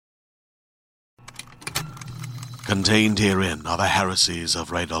Contained herein are the heresies of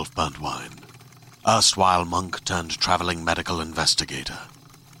Radolf Burntwine, erstwhile monk turned traveling medical investigator.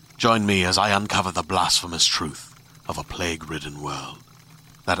 Join me as I uncover the blasphemous truth of a plague-ridden world,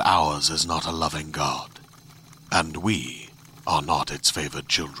 that ours is not a loving God, and we are not its favored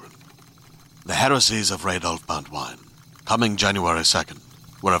children. The heresies of Radolf Burntwine, coming January 2nd,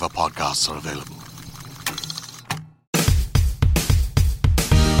 wherever podcasts are available.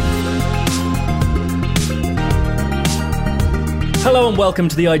 Hello and welcome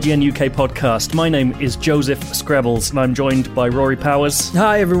to the IGN UK podcast. My name is Joseph Screbbles and I'm joined by Rory Powers.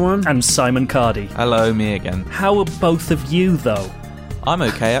 Hi everyone. And Simon Cardy. Hello, me again. How are both of you though? I'm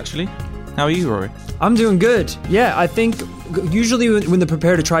okay actually. How are you, Rory? I'm doing good. Yeah, I think usually when the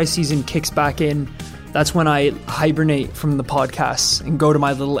Prepare to Try season kicks back in, that's when I hibernate from the podcasts and go to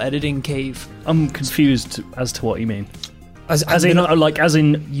my little editing cave. I'm confused as to what you mean. As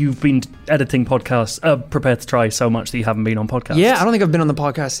in you've been editing podcasts, Prepare to Try so much that you haven't been on podcasts. Yeah, I don't think I've been on the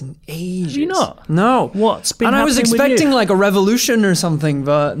podcast in ages. Have you not? No. What's been happening? And I was expecting with you? like a revolution or something,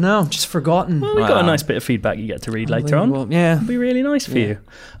 but no, just forgotten. Well, we got a nice bit of feedback you get to read later on. Yeah. It'll be really nice for you.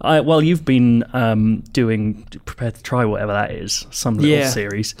 Well, you've been doing Prepare to Try, whatever that is, some little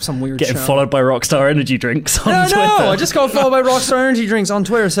series. Some weird Getting show. followed by Rockstar Energy Drinks on Twitter. No, I just got followed by Rockstar Energy Drinks on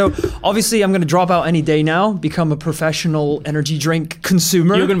Twitter. So obviously I'm going to drop out any day now, become a professional energy drink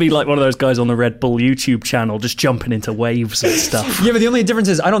consumer. You're going to be like one of those guys on the Red Bull YouTube channel just jumping into waves and stuff. Yeah, but the only difference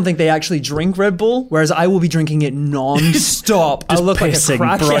is I don't think they actually drink Red Bull, whereas I will be drinking it non-stop. I look pissing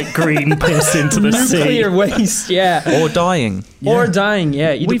like a bright green piss into the sea. Nuclear waste, yeah. Or dying. Yeah. Or dying,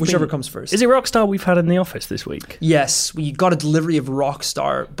 yeah. Whichever comes first. Is it Rockstar we've had in the office this week? Yes, we got a delivery of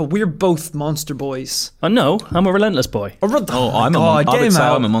Rockstar, but we're both monster boys. No, I'm a relentless boy. I would say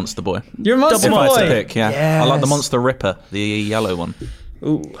I'm a monster boy. You're a monster boy. If I had to pick, yeah. Yes. I like the Monster Ripper, the yellow one.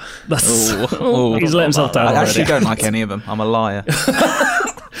 Ooh, he's let himself down. I actually don't like any of them. I'm a liar.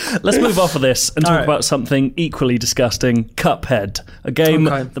 Let's move off of this and talk about something equally disgusting. Cuphead, a game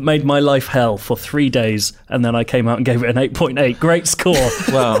that made my life hell for 3 days, and then I came out and gave it an 8.8. Great score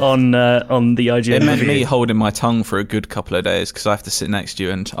on the IGN It meant review. me holding my tongue for a good couple of days because I have to sit next to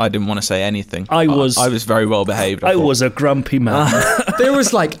you, and I didn't want to say anything. I was very well behaved. I was a grumpy man. There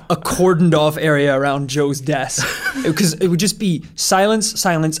was like a cordoned off area around Joe's desk because it would just be silence,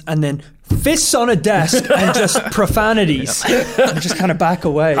 and then fists on a desk and just profanities. And just kind of back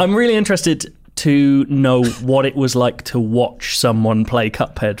away. I'm really interested to know what it was like to watch someone play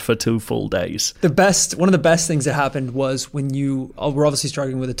Cuphead for 2 full days. One of the best things that happened was when you were obviously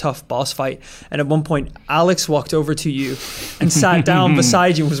struggling with a tough boss fight, and at one point Alex walked over to you and sat down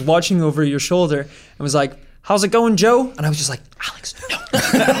beside you and was watching over your shoulder and was like, "How's it going, Joe?" And I was just like, "Alex, no."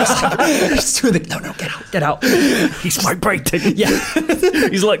 No, get out. He's vibrating. Yeah.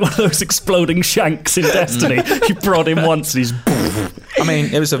 He's like one of those exploding shanks in Destiny. You prod him once and he's... I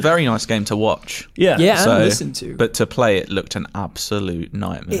mean, it was a very nice game to watch. Yeah, and listen to. But to play it looked an absolute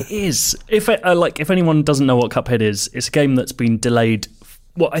nightmare. It is. If anyone doesn't know what Cuphead is, it's a game that's been delayed.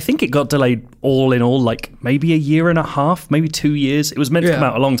 Well, I think it got delayed all in all, like maybe a year and a half, maybe 2 years. It was meant to come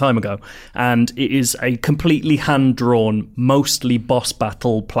out a long time ago. And it is a completely hand-drawn, mostly boss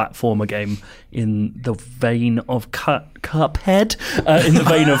battle platformer game in the vein of Cuphead, in the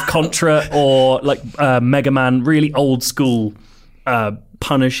vein of Contra or like Mega Man, really old school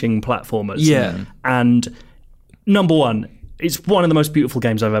punishing platformers. Yeah. And number one, it's one of the most beautiful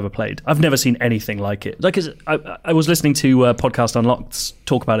games I've ever played. I've never seen anything like it. I was listening to Podcast Unlocked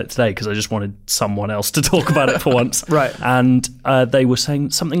talk about it today because I just wanted someone else to talk about it for once. Right. And they were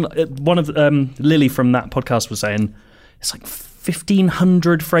saying something like, one of Lily from that podcast was saying it's like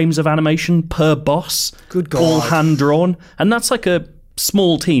 1,500 frames of animation per boss. Good God. All hand drawn. And that's like a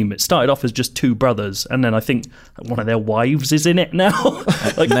small team. It started off as just 2 brothers, and then I think one of their wives is in it now.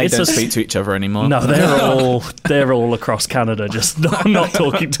 Like they don't speak to each other anymore. No, they're all across Canada, just not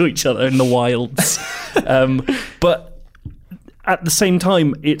talking to each other in the wilds. But at the same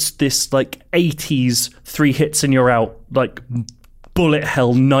time, it's this like 80s 3 hits and you're out, like bullet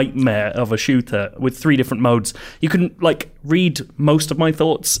hell nightmare of a shooter with 3 different modes. You can like read most of my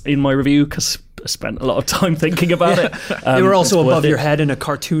thoughts in my review because I spent a lot of time thinking about it. They were also above your head in a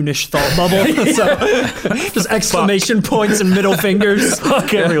cartoonish thought bubble. So just exclamation points and middle fingers.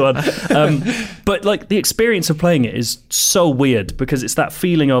 Fuck everyone. But like the experience of playing it is so weird because it's that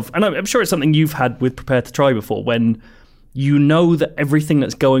feeling of, and I'm sure it's something you've had with Prepare to Try before, when you know that everything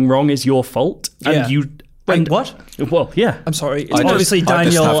that's going wrong is your fault, and you Wait, what? Well, yeah. I'm sorry. It's obviously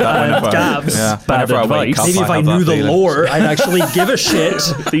Daniel Gab's bad advice. Maybe if I knew the lore, I'd actually give a shit.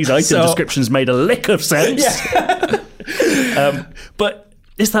 These item descriptions made a lick of sense. Yeah. But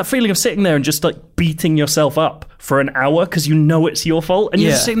it's that feeling of sitting there and just like beating yourself up for an hour because you know it's your fault, and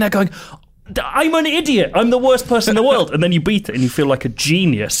you're just sitting there going, I'm an idiot. I'm the worst person in the world. And then you beat it and you feel like a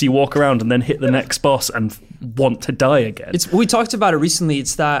genius. You walk around and then hit the next boss and want to die again. We talked about it recently.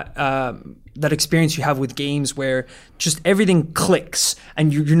 It's that that experience you have with games where just everything clicks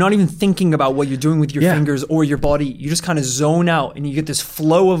and you're not even thinking about what you're doing with your fingers or your body. You just kind of zone out and you get this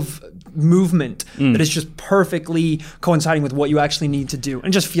flow of movement that is just perfectly coinciding with what you actually need to do, and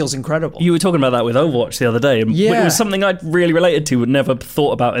it just feels incredible. You were talking about that with Overwatch the other day, and it was something I'd really related to but never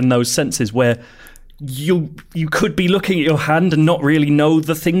thought about in those senses, where you could be looking at your hand and not really know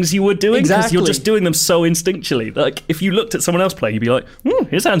the things you were doing because you're just doing them so instinctually. Like if you looked at someone else play, you'd be like,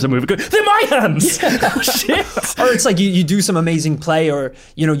 his hands are moving good. They're my hands. Oh, shit. Or it's like you do some amazing play, or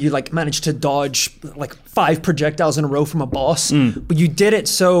you like manage to dodge like 5 projectiles in a row from a boss, but you did it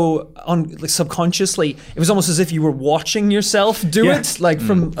so subconsciously. It was almost as if you were watching yourself do it, like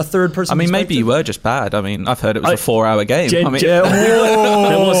from a third person. I mean, maybe you were just bad. I mean, I've heard it was a 4-hour game. There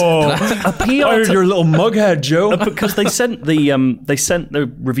was a PR. Your little mughead, Joe. Because they sent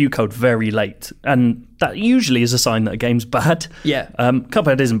the review code very late, and that usually is a sign that a game's bad. Yeah.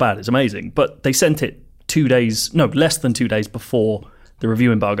 Cuphead isn't bad; it's amazing. But they sent it less than 2 days before the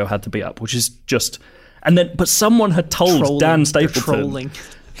review embargo had to be up, which is just. And then, but someone had told Dan Stapleton.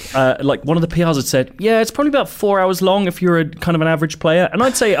 Like one of the PRs had said, it's probably about 4 hours long if you're a kind of an average player. And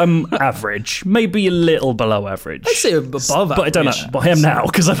I'd say I'm average, maybe a little below average. I'd say above average. But I don't know. Well, I am now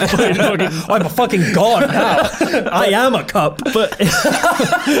because I'm I'm a fucking god now. I am a cup. But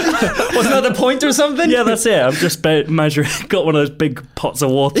wasn't that the point or something? Yeah, that's it. I'm just measuring. Got one of those big pots of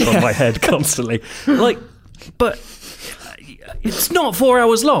water on my head constantly. But it's not 4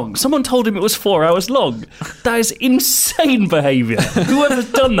 hours long. Someone told him it was 4 hours long. That is insane behaviour.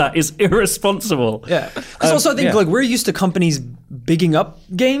 Whoever's done that is irresponsible. Yeah. Because also I think like we're used to companies bigging up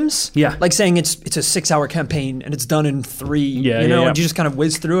games. Yeah. Like saying it's a 6-hour campaign and it's done in 3. And you just kind of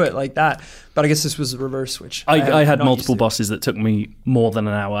whiz through it like that. But I guess this was the reverse, which I had multiple bosses that took me more than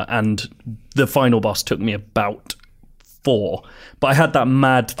an hour, and the final boss took me about 4. But I had that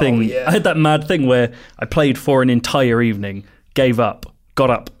mad thing. I had that mad thing where I played for an entire evening, gave up, got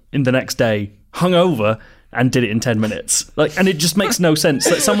up in the next day, hung over, and did it in 10 minutes. And it just makes no sense.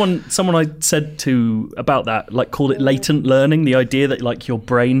 Like someone I said to about that, called it latent learning, the idea that your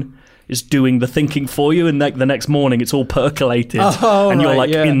brain is doing the thinking for you, and the next morning it's all percolated, and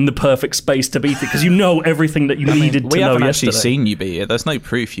you're in the perfect space to beat it because you know everything that you needed to know yesterday. We haven't actually seen you beat it. There's no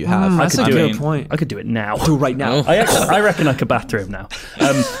proof you have. That's a good point. I could do it now. Do it right now. I reckon I could bat through him now.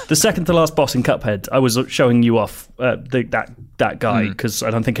 The second to last boss in Cuphead, I was showing you off that guy because I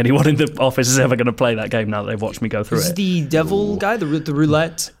don't think anyone in the office is ever going to play that game now that they've watched me go through it. Is the devil guy, the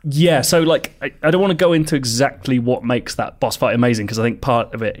roulette? Yeah, so I don't want to go into exactly what makes that boss fight amazing because I think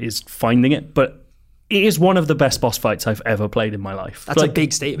part of it is finding it, but it is one of the best boss fights I've ever played in my life. That's a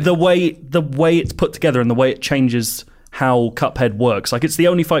big statement. The way it's put together and the way it changes how Cuphead works. It's the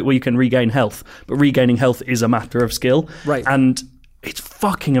only fight where you can regain health, but regaining health is a matter of skill. Right. And it's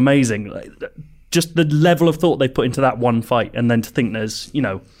fucking amazing. Just the level of thought they put into that one fight, and then to think there's,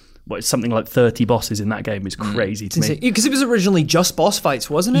 it's something like 30 bosses in that game is crazy to me. Because it was originally just boss fights,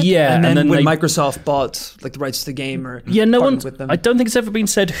 wasn't it? Yeah. And then when Microsoft bought the rights to the game or with them. I don't think it's ever been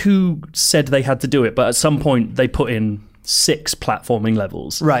said who said they had to do it, but at some point they put in 6 platforming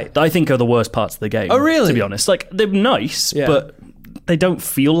levels. Right. That I think are the worst parts of the game. Oh, really? To be honest. They're nice, but they don't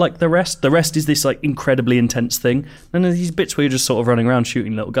feel like the rest. The rest is this incredibly intense thing. And there's these bits where you're just sort of running around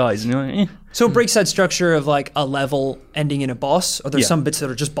shooting little guys and you're like, eh. So it breaks that structure of a level ending in a boss, or there's some bits that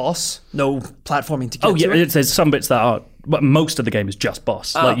are just boss, no platforming to get to it? There's some bits that are, but most of the game is just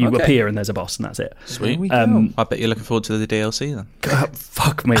boss. You appear and there's a boss and that's it. Sweet. I bet you're looking forward to the DLC then. God,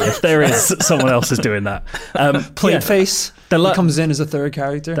 fuck me, if there is someone else is doing that. Plate face, he comes in as a third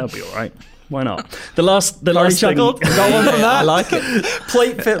character. That'll be all right. Why not? The last thing. Chuckled. Got one from that. I like it.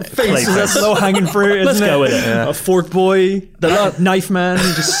 Plate face. That's low hanging fruit, isn't Let's it? go with it. Yeah. A fork boy, the knife man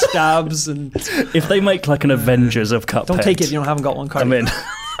who just stabs. And if they make an Avengers of Cuphead, don't take it. You haven't got one card. I'm in.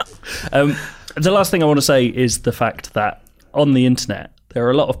 The last thing I want to say is the fact that on the internet there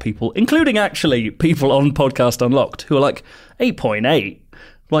are a lot of people, including actually people on Podcast Unlocked, who are 8.8.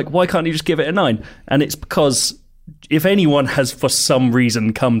 Why can't you just give it a 9? And it's because, if anyone has for some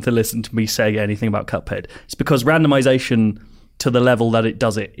reason come to listen to me say anything about Cuphead, it's because randomization to the level that it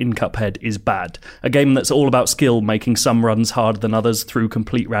does it in Cuphead is bad. A game that's all about skill, making some runs harder than others through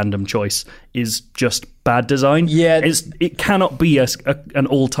complete random choice, is just bad design. Yeah. It cannot be an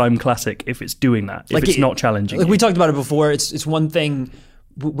all-time classic if it's doing that, if it's not challenging. We talked about it before. It's one thing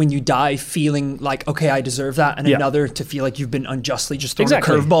when you die feeling like, okay, I deserve that, and another to feel like you've been unjustly just thrown a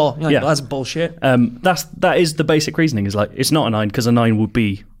curveball. You're like, well, that's bullshit. That is the basic reasoning. Is like, it's not a 9 because a 9 would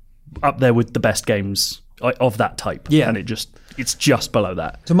be up there with the best games of that type. Yeah, and it's just below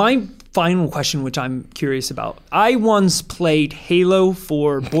that. So my final question, which I'm curious about, I once played Halo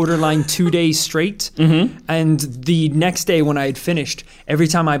for borderline 2 days straight, and the next day when I had finished, every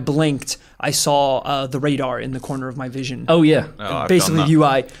time I blinked, I saw the radar in the corner of my vision. Oh yeah, basically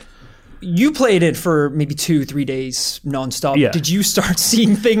UI. You played it for maybe 2-3 days nonstop. Yeah. Did you start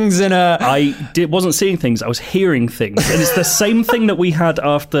seeing things in a... wasn't seeing things, I was hearing things. And it's the same thing that we had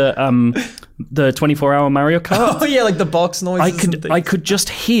after the 24-hour Mario Kart. Oh yeah, like the box noises. I could just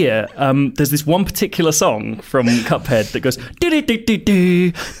hear, there's this one particular song from Cuphead that goes...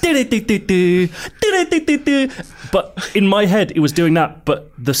 But in my head, it was doing that,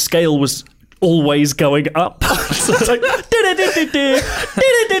 but the scale was always going up. So it's like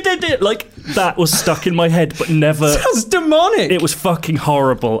that was stuck in my head, but never. Sounds demonic. It was fucking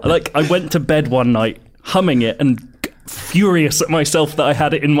horrible. Like, I went to bed one night humming it and furious at myself that I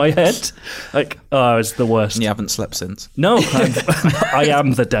had it in my head. Like, oh, it's the worst. And you haven't slept since. No, I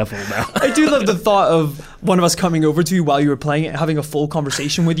am the devil now. I do love the thought of one of us coming over to you while you were playing it, having a full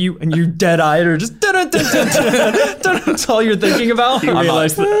conversation with you, and you dead-eyed or just that's all you're thinking about. You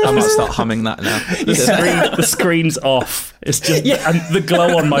realise I might start humming that now. The screen's off. It's just, and the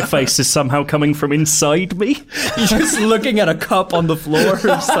glow on my face is somehow coming from inside me. You're just looking at a cup on the floor.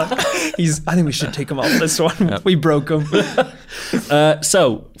 I think we should take him off this one. Yep. We broke him.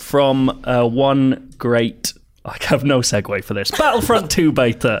 So, from one great... I have no segue for this. Battlefront 2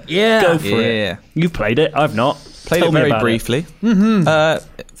 beta. Yeah. Go for it. You've played it. I've not. Played it very briefly.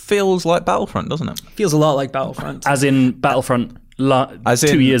 It feels like Battlefront, doesn't it? Feels a lot like Battlefront. As in Battlefront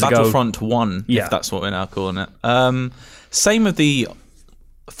 2 years ago. Battlefront 1, if that's what we're now calling it. Same with the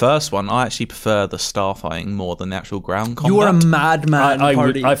first one. I actually prefer the starfighting more than the actual ground combat. You are a madman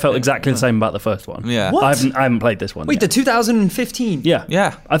party. I felt exactly the same about the first one. Yeah. What? I haven't played this one Wait, yet. the 2015?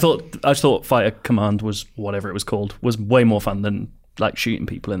 Yeah. I thought Fighter Command was, whatever it was called, was way more fun than like shooting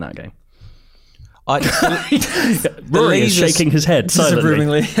people in that game. Rory is shaking his head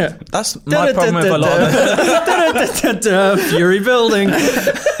silently. That's my problem with a lot of Fury building.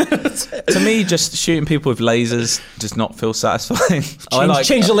 To me, just shooting people with lasers does not feel satisfying.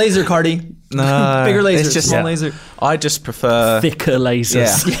 Change the laser, Cardi. No, bigger laser, small laser. I just prefer thicker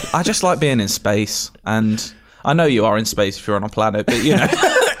lasers. Yeah, I just like being in space, and I know you are in space if you're on a planet, but you know.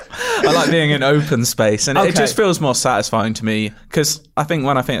 I like being in open space, and it just feels more satisfying to me, because I think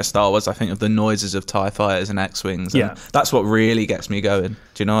when I think of Star Wars, I think of the noises of TIE fighters and X-Wings, and that's what really gets me going. Do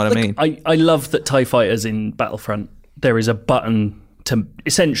you know what I mean? I love that TIE fighters in Battlefront, there is a button to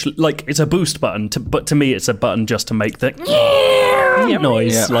essentially, like, it's a boost button, but to me it's a button just to make the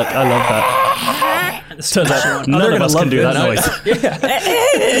noise. Yeah. Like, I love that. Turns out none of us can do that noise.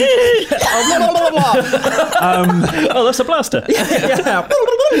 Oh, that's a blaster.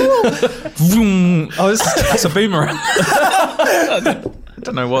 That's a boomerang. I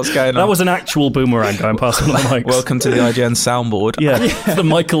don't know what's going on. That was an actual boomerang going past one of the mics. Welcome to the IGN soundboard. Yeah. The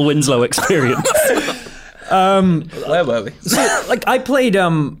Michael Winslow experience. Where were we? So, like, I played...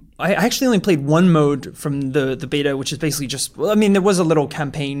 I actually only played one mode from the beta, which is basically just... Well, I mean, there was a little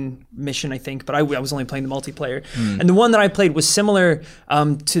campaign mission, I think, but I was only playing the multiplayer. And the one that I played was similar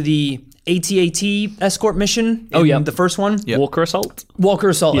to the AT-AT escort mission in the first one. Yep. Walker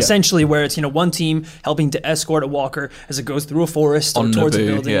Assault, essentially, where it's, one team helping to escort a walker as it goes through a forest or towards a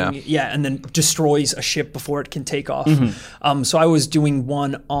building. And then destroys a ship before it can take off. So I was doing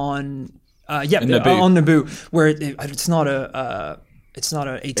one on... on Naboo, where it's not a... It's not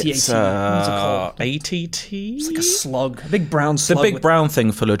an AT-AT. What's it called? ATT? It's like a slug. A big brown slug. The big brown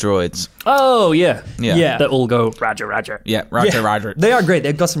thing full of droids. Oh, yeah. That all go, Roger. Yeah, Roger. They are great.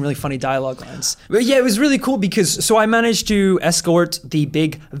 They've got some really funny dialogue lines. But yeah, it was really cool because... So I managed to escort the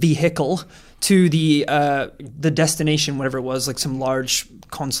big vehicle to the destination, whatever it was, like some large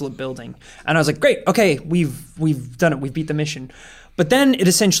consulate building. And I was like, great, okay, we've done it. We've beat the mission. But then it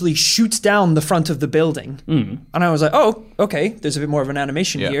essentially shoots down the front of the building. And I was like, oh, okay, there's a bit more of an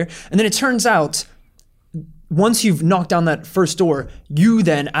animation here. And then it turns out, once you've knocked down that first door, you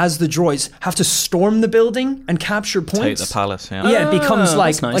then, as the droids, have to storm the building and capture points. Take the palace, Yeah, it becomes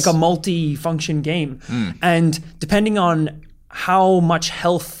like a multi-function game. And depending on how much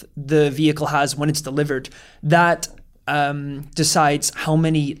health the vehicle has when it's delivered, that decides how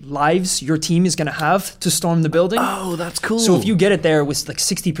many lives your team is going to have to storm the building. Oh, that's cool. So if you get it there with like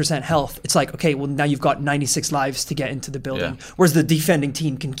 60% health, it's like, okay, well, now you've got 96 lives to get into the building. Yeah. Whereas the defending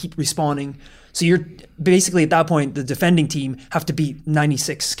team can keep respawning. So you're basically at that point, the defending team have to beat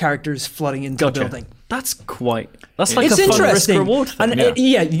 96 characters flooding into the building. That's like it's a interesting. fun risk reward thing. And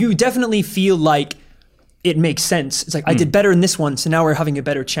you definitely feel like it makes sense. It's like, I did better in this one, so now we're having a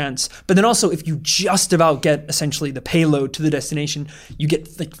better chance. But then also, if you just about get essentially the payload to the destination, you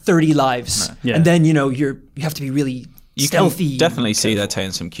get like 30 lives. Right. Yeah. And then, you have to be really stealthy. Can definitely see they're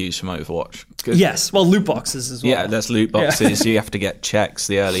taking some cues from Overwatch. Yes, well, loot boxes as well. Yeah, there's loot boxes. You have to get checks.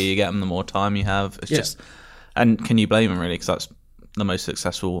 The earlier you get them, the more time you have. It's just, and can you blame them really? Because that's the most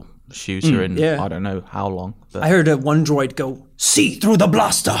successful shooter in I don't know how long. But. I heard one droid go, "See through the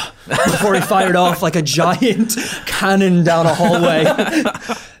blaster," before he fired off like a giant cannon down a hallway.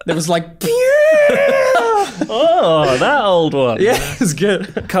 That was like, oh, that old one. Yeah, it's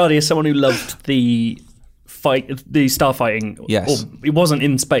good. Cardi is someone who loved the starfighting. Yes. Or it wasn't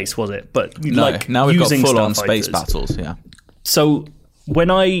in space, was it? But No, now we've got full-on space battles, yeah. So when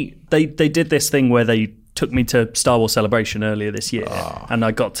they did this thing where they took me to Star Wars Celebration earlier this year, and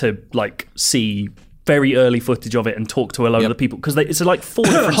I got to see very early footage of it and talk to a load of the people, because it's like 4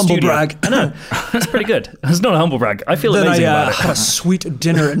 different humble studios. brag. I know, it's pretty good. It's not a humble brag. I feel then amazing I about it. had a sweet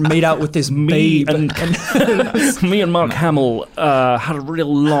dinner and made out with this babe. Me and Mark Hamill had a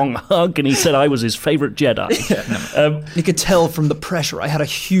real long hug, and he said I was his favourite Jedi. You could tell from the pressure I had a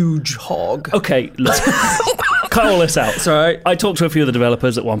huge hog. Okay, look, cut all this out. Sorry. I talked to a few of the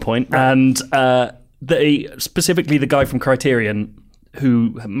developers at one point, and they, specifically the guy from Criterion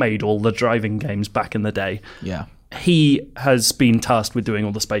who made all the driving games back in the day. Yeah. He has been tasked with doing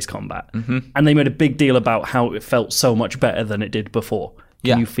all the space combat. Mm-hmm. And they made a big deal about how it felt so much better than it did before.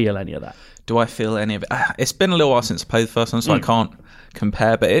 Can you feel any of that? Do I feel any of it? It's been a little while since I played the first one, so I can't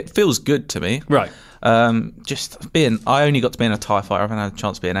compare, but it feels good to me. Right. I only got to be in a TIE fighter. I haven't had a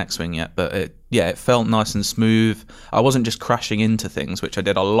chance to be an X-Wing yet, but it felt nice and smooth. I wasn't just crashing into things, which I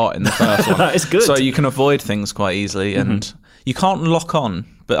did a lot in the first one. That is good. So you can avoid things quite easily, and you can't lock on,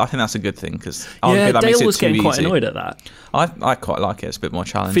 but I think that's a good thing, because that makes Dale it was too getting quite easy. annoyed at that. I quite like it. It's a bit more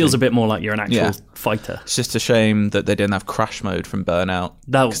challenging. Feels a bit more like you're an actual fighter. It's just a shame that they didn't have crash mode from Burnout,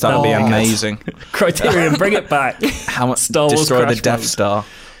 That would be amazing. Criterion, bring it back. How much Star Wars destroy the crash Death mode. Star?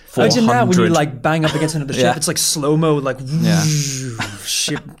 Imagine that when you 400. like bang up against another ship. Yeah. It's like slow-mo, like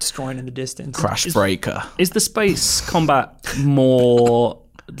ship destroying in the distance. Crash Breaker. Is the space combat more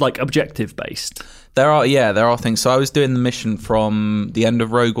like objective based? There are things. So I was doing the mission from the end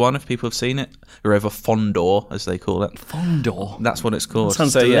of Rogue One, if people have seen it. We're over Fondor, as they call it. Fondor? That's what it's called.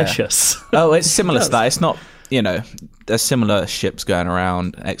 Sounds delicious. Oh, it's similar to that. It's not, there's similar ships going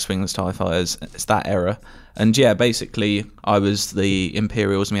around, X-Wings, TIE fighters. It's that era. And basically, I was the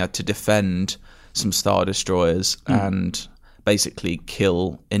Imperials, and we had to defend some Star Destroyers and basically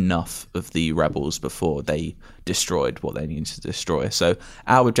kill enough of the rebels before they destroyed what they needed to destroy. So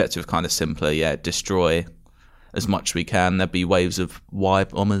our objective is kind of simpler, destroy as much as we can. There'll be waves of Y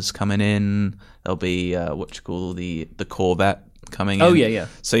bombers coming in. There'll be the Corvette coming in. Oh, yeah.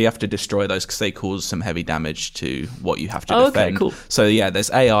 So you have to destroy those because they cause some heavy damage to what you have to defend. Okay, cool. So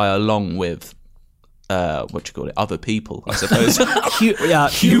there's AI along with other people, I suppose.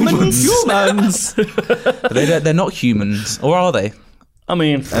 Humans. But they're not humans, or are they? I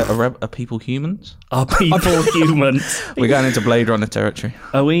mean, Are people humans? are people humans? We're going into Blade Runner territory.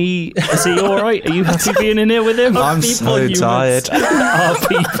 Are we? Is he all right? Are you happy being in here with him? Are I'm people so humans? tired. Are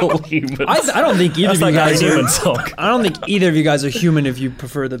people humans? I don't think either That's of you like guys Gary are. Newman song. I don't think either of you guys are human if you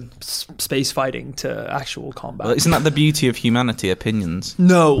prefer the space fighting to actual combat. Well, isn't that the beauty of humanity? Opinions.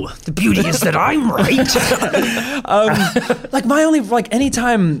 No, the beauty is that I'm right.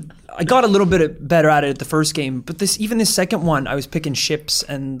 Anytime I got a little bit better at it at the first game, but this second one, I was picking ships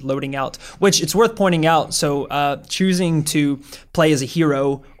and loading out, which it's worth pointing out. So choosing to play as a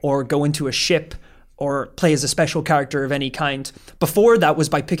hero or go into a ship or play as a special character of any kind. Before, that was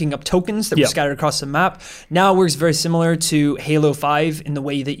by picking up tokens that were scattered across the map. Now it works very similar to Halo 5 in the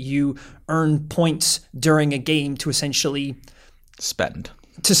way that you earn points during a game to essentially Spend.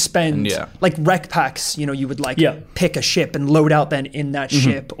 Like rec packs, you would pick a ship and load out then in that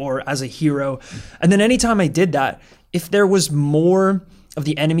ship or as a hero. And then anytime I did that, if there was more of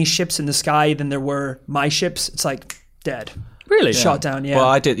the enemy ships in the sky than there were my ships, it's like dead. Really? Shot down, Well,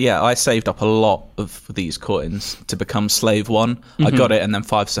 I did, I saved up a lot of these coins to become Slave 1. I got it, and then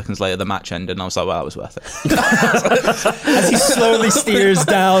 5 seconds later the match ended, and I was like, well, that was worth it. As he slowly steers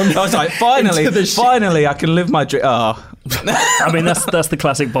down. I was like, finally, I can live my dream. Oh, I mean, that's the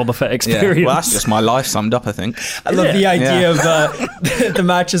classic Boba Fett experience. Yeah. Well, that's just my life summed up, I think. I love the idea of the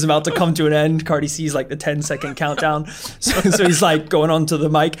match is about to come to an end. Cardi sees like the 10-second countdown. So he's like going on to the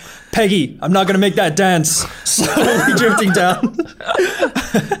mic, Peggy, I'm not going to make that dance. Slowly drifting down.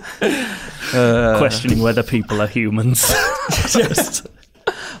 Questioning whether people are humans. Just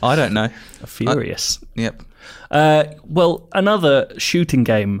I don't know. Furious. Yep. Well, another shooting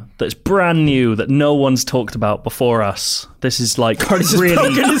game that's brand new that no one's talked about before us. This is like Cardi's really...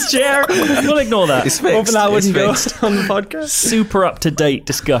 just broken his chair. We'll ignore that. It's fixed. Hoping that wouldn't go fixed. on the podcast. Super up-to-date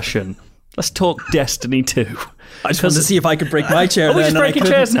discussion. Let's talk Destiny 2. I just wanted to see if I could break my chair. Are we just then, and I breaking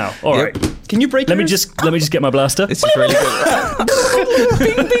couldn't. chairs now? All right. Can you break Let me yours? just get my blaster. This is really good.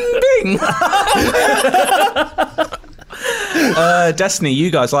 Bing, bing, bing. Destiny,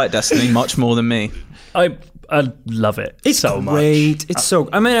 you guys like Destiny much more than me. I love it It's so great. much. It's so.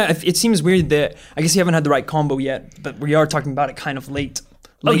 I mean, it seems weird that I guess you haven't had the right combo yet, but we are talking about it kind of late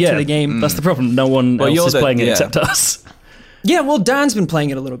to the game. That's the problem. No one else is playing it except us. Yeah, well, Dan's been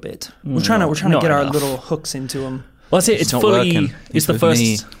playing it a little bit. We're trying to not get our enough. little hooks into him. Well, that's it. It's not fully. working. It's the With first.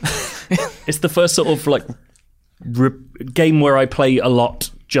 me. It's the first sort of like game where I play a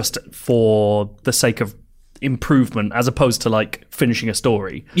lot just for the sake of improvement, as opposed to like finishing a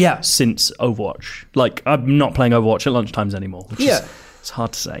story. Yeah. Since Overwatch, like I'm not playing Overwatch at lunchtimes anymore. Which is, it's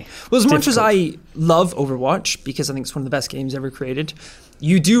hard to say. Well, as much as Difficult. I love Overwatch because I think it's one of the best games ever created,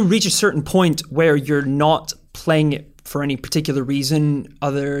 you do reach a certain point where you're not playing it for any particular reason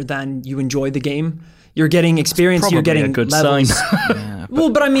other than you enjoy the game. You're getting experience. Probably You're getting a good levels. sign.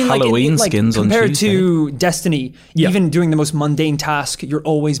 Well, but I mean, Halloween like skins on compared Tuesday. to Destiny, even doing the most mundane task, you're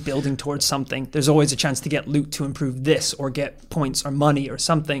always building towards something. There's always a chance to get loot to improve this, or get points or money or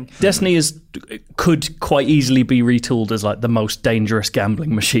something. Destiny could quite easily be retooled as like the most dangerous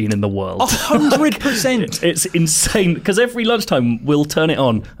gambling machine in the world. 100%. It's insane because every lunchtime we'll turn it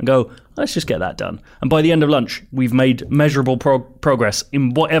on and go, let's just get that done. And by the end of lunch, we've made measurable progress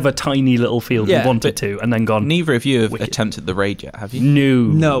in whatever tiny little field we wanted to, and then gone. Neither of you have attempted the raid yet, have you?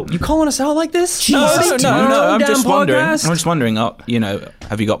 No, you calling us out like this? No, I'm Damn just wondering. podcast. I'm just wondering.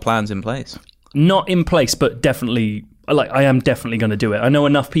 Have you got plans in place? Not in place, but definitely. Like I am definitely going to do it. I know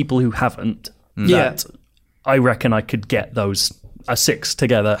enough people who haven't. That I reckon I could get those 6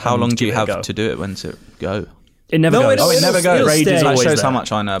 together. How long do you have go. to do it? When to go? It never goes. it never goes. Raid is It'll always That shows there. how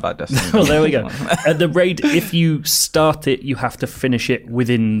much I know about Destiny. Well, there we go. The raid, if you start it, you have to finish it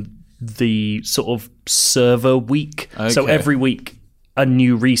within the sort of server week. So Okay. every week, a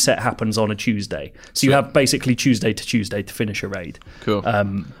new reset happens on a Tuesday. So you have basically Tuesday to finish a raid. Cool. But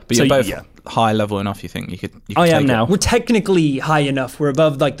so you're both yeah. high level enough. You think you could? I am take it? now. We're technically high enough. We're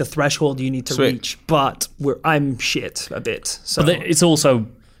above like the threshold you need to Sweet. reach, but I'm shit a bit. So But it's also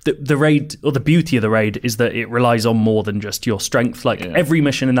the raid, or the beauty of the raid is that it relies on more than just your strength. Like every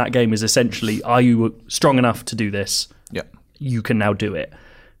mission in that game is essentially, are you strong enough to do this? Yeah. You can now do it.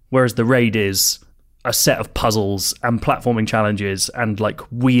 Whereas the raid is a set of puzzles and platforming challenges and like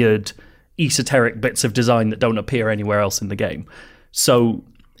weird esoteric bits of design that don't appear anywhere else in the game. So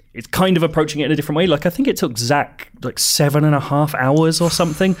it's kind of approaching it in a different way. Like I think it took Zach like 7.5 hours or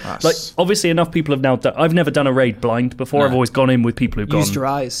something. Like obviously enough people have now done. I've never done a raid blind before. I've always gone in with people who've used gone. your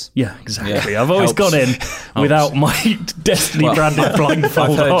eyes. Yeah, exactly. Yeah. I've always Helps. gone in without my Destiny branded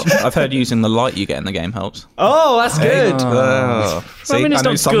blindfold on. I've heard using the light you get in the game helps. Oh, that's good. See, I mean, it's know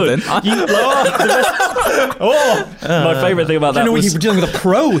not something. good. My favourite thing about I that know was you're dealing with a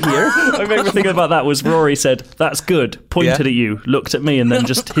pro here. my favourite thing about that was Rory said, "That's good." Pointed Yeah. at you, looked at me, and then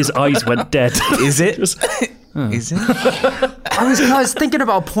just his eyes went dead. Is it? Just- Is it? I was thinking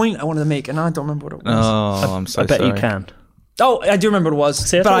about a point I wanted to make, and I don't remember what it was. Oh, I'm so I bet sorry. you can. Oh, I do remember what it was.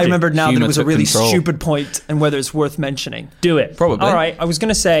 See, I but told I you. remembered now that Humour it was a took really control. stupid point and whether it's worth mentioning. Do it. Probably. All right, I was going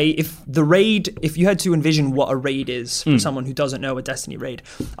to say, if you had to envision what a raid is for someone who doesn't know a Destiny raid,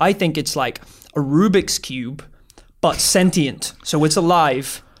 I think it's like a Rubik's Cube, but sentient. So it's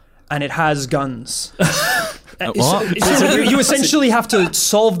alive and it has guns. What? So you essentially have to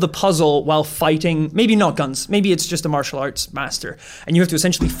solve the puzzle while fighting, maybe not guns, maybe it's just a martial arts master, and you have to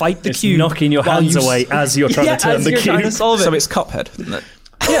essentially fight the It's cube. knocking your while hands you away as you're trying to turn as the you're trying to cube. solve it. So it's Cuphead, isn't it?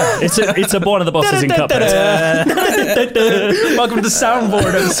 yeah. It's a one of the bosses in Cuphead. Welcome to the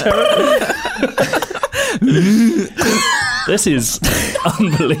soundboard episode. This is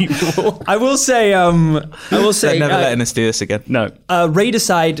unbelievable. I will say, They're never letting us do this again. No. raid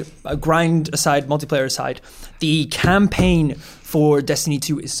aside, grind aside, multiplayer aside, the campaign for Destiny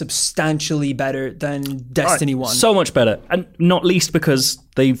 2 is substantially better than Destiny 1. So much better. And not least because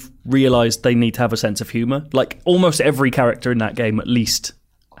they've realised they need to have a sense of humour. Like, almost every character in that game at least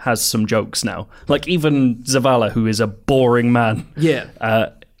has some jokes now. Like even Zavala, who is a boring man,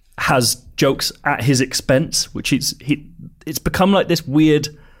 has jokes at his expense, which it's become like this weird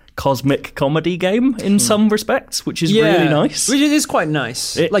cosmic comedy game in some respects, which is really nice. Which is quite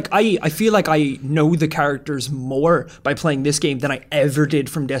nice. I feel like I know the characters more by playing this game than I ever did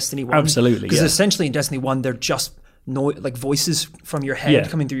from Destiny 1. Absolutely, because essentially in Destiny 1 they're just voices from your head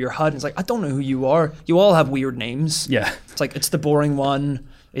coming through your HUD, and it's like, I don't know who you are. You all have weird names. Yeah, it's like, it's the boring one,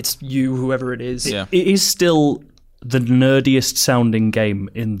 it's you, whoever it is. It is still the nerdiest sounding game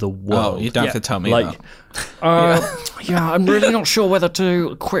in the world. Oh, you don't have to tell me that. I'm really not sure whether to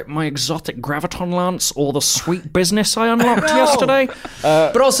equip my exotic graviton lance or the sweet business I unlocked yesterday.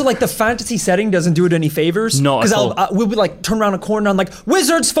 But also, like, the fantasy setting doesn't do it any favors. Not at all. We'll be like, turn around a corner and I'm like,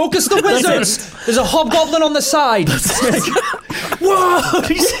 wizards, focus the wizards! There's a hobgoblin on the side. Whoa!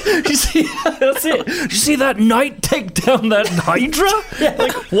 you see, that's it. You see that knight take down that hydra?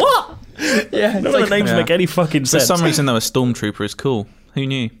 Like, what? Yeah, none of the names make any fucking sense. For some reason, though, a stormtrooper is cool. Who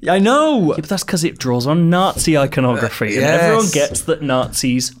knew? I know. Yeah, but that's because it draws on Nazi iconography, and everyone gets that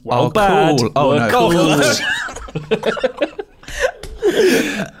Nazis, while bad, cool. were cool.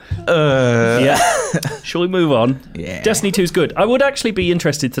 Shall we move on? Yeah. Destiny 2 is good. I would actually be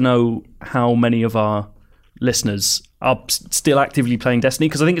interested to know how many of our listeners are still actively playing Destiny,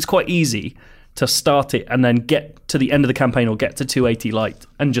 because I think it's quite easy to start it and then get to the end of the campaign or get to 280 light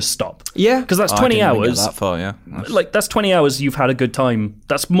and just stop. Yeah. Because that's 20 I didn't even hours. get that far, yeah. That's 20 hours you've had a good time.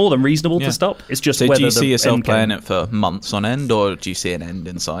 That's more than reasonable to stop. It's just so whether do you see yourself end playing game, it for months on end, or do you see an end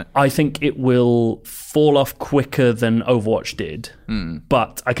in sight? I think it will fall off quicker than Overwatch did,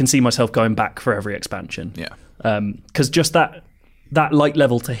 but I can see myself going back for every expansion. Yeah. Because just that light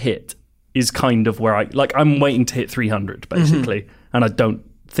level to hit is kind of where I'm waiting to hit 300 basically, and I don't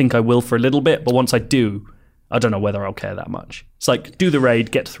think I will for a little bit, but once I do, I don't know whether I'll care that much. It's like, do the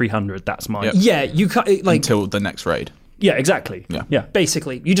raid, get to 300, that's mine. Yep. Yeah, you can't, like, until the next raid. Yeah, exactly. Yeah.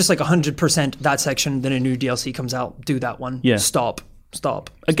 Basically, you just 100% that section, then a new DLC comes out, do that one. Yeah. Stop.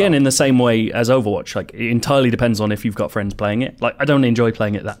 Again, in the same way as Overwatch, like, it entirely depends on if you've got friends playing it. Like, I don't enjoy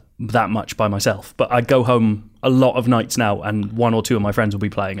playing it that much by myself, but I go home a lot of nights now and one or two of my friends will be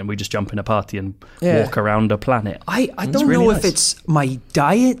playing and we just jump in a party and walk around a planet. I don't know if it's my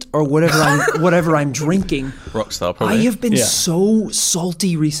diet or whatever I'm drinking. Rockstar, probably. I have been so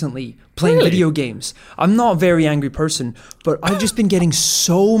salty recently playing video games. I'm not a very angry person, but I've just been getting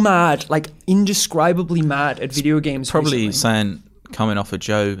so mad, like indescribably mad at video games. Probably recently. saying, coming off of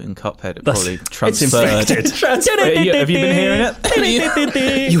Joe and Cuphead, it probably It's transferred. infected. Have you been hearing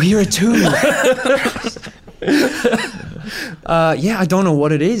it? You hear it too. I don't know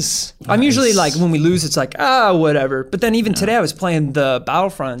what it is. Nice. I'm usually like, when we lose, it's like, whatever. But then even today I was playing the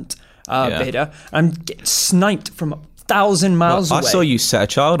Battlefront beta. I'm getting sniped from 1,000 miles away. I saw you set a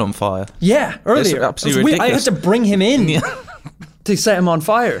child on fire. Yeah, earlier. It's absolutely ridiculous. I had to bring him in to set him on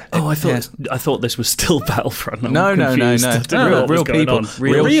fire. Oh, I thought this was still Battlefront. No. Real people.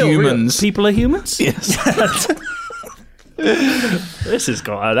 Real humans. People are humans? Yes. This has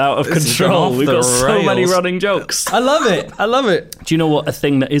got out of control. We've got so many running jokes. I love it. Do you know what a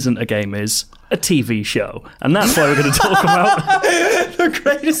thing that isn't a game is? A TV show. And that's why we're going to talk about... the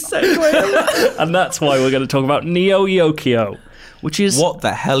greatest segue. And that's why we're going to talk about Neo Yokio, which is... What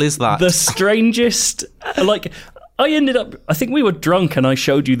the hell is that? The strangest... I think we were drunk and I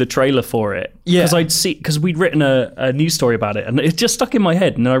showed you the trailer for it. Yeah. Because we'd written a news story about it and it just stuck in my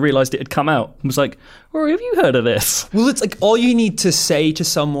head and then I realised it had come out. I was like, Rory, have you heard of this? Well, it's like all you need to say to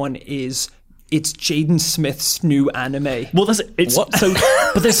someone is, it's Jaden Smith's new anime. Well,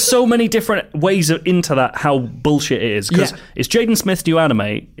 but there's so many different ways into that, how bullshit it is. Because it's Jaden Smith's new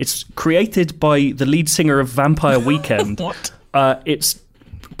anime. It's created by the lead singer of Vampire Weekend. What? It's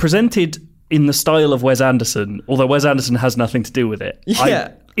presented in the style of Wes Anderson, although Wes Anderson has nothing to do with it.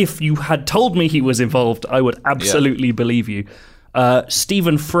 Yeah. If you had told me he was involved, I would absolutely believe you.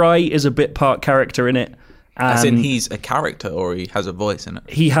 Stephen Fry is a bit part character in it. As in he's a character or he has a voice in it?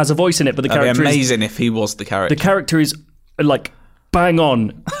 He has a voice in it, but the character is... amazing if he was the character. The character is, like, bang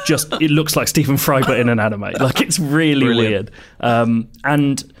on. Just, it looks like Stephen Fry, but in an anime. Like, it's really weird.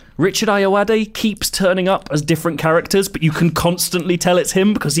 And... Richard Ayoade keeps turning up as different characters, but you can constantly tell it's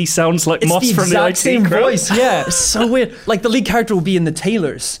him because he sounds like Moss from the IT same crowd. Voice, yeah. It's so weird. Like, the lead character will be in the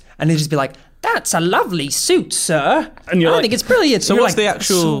tailors, and he'll just be like, "That's a lovely suit, sir." And I think it's brilliant. So what's the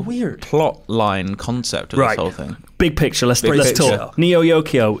actual plot line concept of this whole thing? Big picture, let's talk. Neo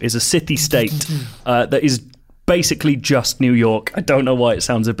Yokio is a city-state that is basically just New York. I don't know why it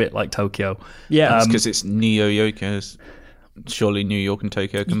sounds a bit like Tokyo. Yeah. It's because it's Neo Yokio's surely New York and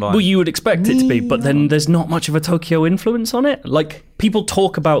Tokyo combined. Well, you would expect it to be, but then there's not much of a Tokyo influence on it. Like, people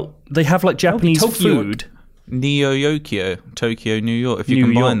talk about, they have like Japanese food. Neo-Yokyo, Tokyo, New York. If you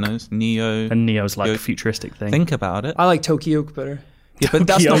New combine York. those, Neo... And Neo's like a futuristic thing. Think about it. I like Tokyo better. Yeah, but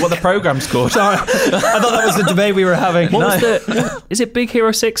that's not what the program's called. Sorry, I thought that was the debate we were having. What was the... Is it Big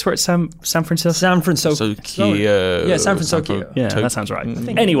Hero 6 where it's San Francisco? San Francisco. Tokyo. Yeah, San Francisco. Yeah, that sounds right.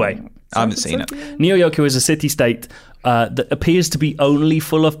 Anyway, I haven't seen it. Neo-Yokyo is a city-state that appears to be only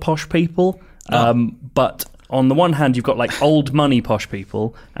full of posh people. But on the one hand, you've got like old money posh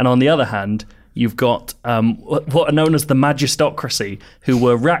people, and on the other hand, you've got what are known as the magistocracy, who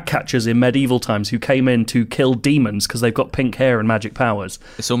were rat catchers in medieval times, who came in to kill demons because they've got pink hair and magic powers.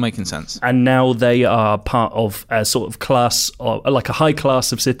 It's all making sense. And now they are part of a sort of class, or like a high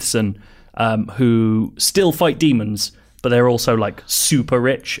class of citizen who still fight demons, but they're also like super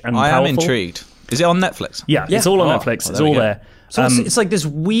rich and powerful. I am intrigued. Is it on Netflix? Yeah, it's all on Netflix. It's all there. So it's like this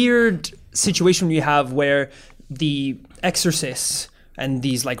weird situation you have where the exorcists and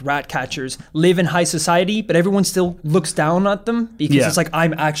these like rat catchers live in high society, but everyone still looks down at them because it's like,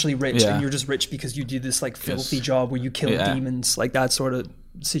 I'm actually rich and you're just rich because you do this like filthy job where you kill demons, like that sort of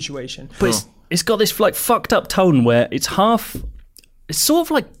situation. But it's got this like fucked up tone where it's sort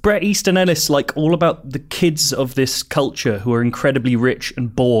of like Bret Easton Ellis, like all about the kids of this culture who are incredibly rich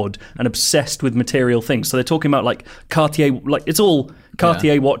and bored and obsessed with material things. So they're talking about like Cartier, like it's all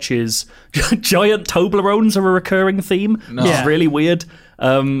Cartier watches. Giant Toblerones are a recurring theme. No. It's really weird.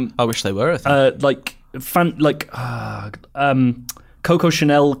 I wish they were a thing. Coco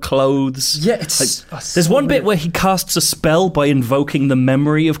Chanel clothes. Yeah, it's there's one bit where he casts a spell by invoking the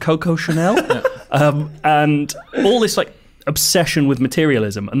memory of Coco Chanel, and all this like obsession with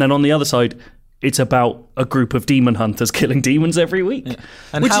materialism. And then on the other side, it's about a group of demon hunters killing demons every week. Yeah.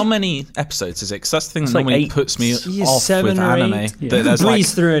 And how many episodes is it? Because that's the thing that like normally 8. puts me off 7 with or anime. 8. Yeah. There's like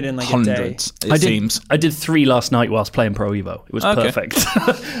breeze through it in like hundreds, a day. it seems. I did 3 last night whilst playing Pro Evo. It was perfect.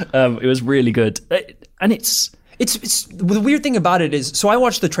 It was really good. And it's the weird thing about it is, so I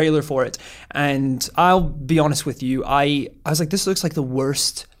watched the trailer for it, and I'll be honest with you, I was like, this looks like the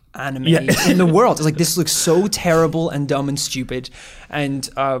worst anime in the world. It's like, this looks so terrible and dumb and stupid. And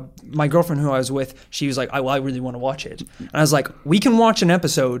my girlfriend who I was with, she was like, I really want to watch it. And I was like, we can watch an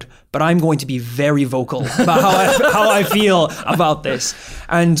episode, but I'm going to be very vocal about how I feel about this.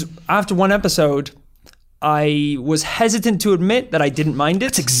 And after one episode, I was hesitant to admit that I didn't mind it.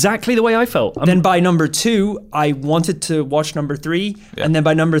 That's exactly the way I felt. Then by number 2, I wanted to watch number 3. Yeah. And then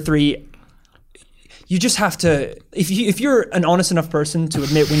by number 3, you just have to, if you're an honest enough person to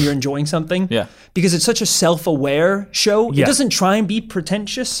admit when you're enjoying something, because it's such a self-aware show, it doesn't try and be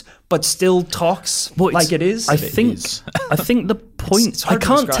pretentious, but still talks like it is. I think the point, it's hard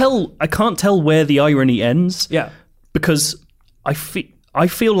to I can't tell where the irony ends. Yeah. Because I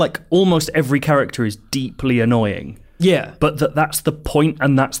feel like almost every character is deeply annoying. Yeah. But that's the point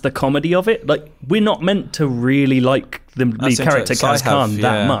and that's the comedy of it. Like, we're not meant to really like the lead character, Kaz Khan,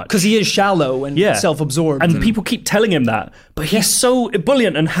 that much. Because he is shallow and self-absorbed. And people keep telling him that. But he's so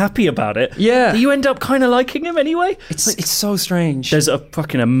ebullient and happy about it that you end up kind of liking him anyway. It's so strange. There's a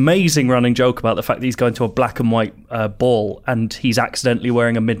fucking amazing running joke about the fact that he's going to a black and white ball and he's accidentally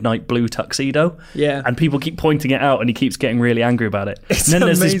wearing a midnight blue tuxedo. Yeah. And people keep pointing it out and he keeps getting really angry about it. It's and then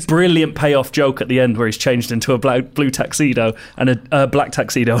amazing. There's this brilliant payoff joke at the end where he's changed into a blue tuxedo and a black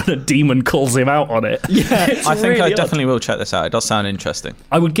tuxedo and a demon calls him out on it. Yeah. I think really I definitely will check this out. It does sound interesting.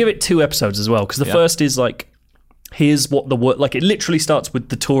 I would give it 2 episodes as well, because the first is like, here's what the word, like it literally starts with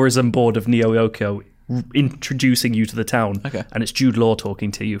the tourism board of Neo-Yokyo introducing you to the town, and it's Jude Law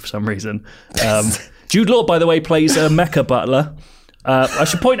talking to you for some reason. Jude Law, by the way, plays a mecha butler. I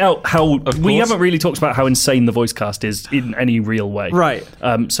should point out how we haven't really talked about how insane the voice cast is in any real way. Right.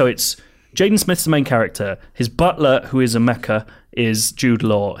 So it's Jaden Smith's the main character. His butler, who is a mecha, is Jude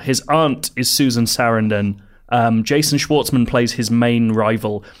Law. His aunt is Susan Sarandon. Jason Schwartzman plays his main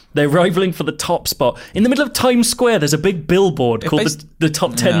rival. They're rivaling for the top spot. In the middle of Times Square, there's a big billboard called the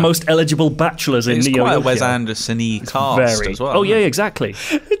top 10 most eligible bachelors in Neo-Yokyo. It's quite a Wes Anderson-y cast as well. Oh, yeah, exactly.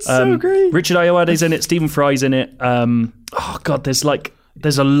 It's so great. Richard Ayoade's in it. Stephen Fry's in it. Oh, God,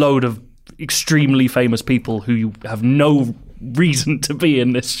 there's a load of extremely famous people who you have no reason to be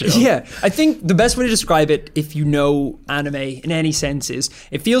in this show. Yeah, I think the best way to describe it, if you know anime in any sense, is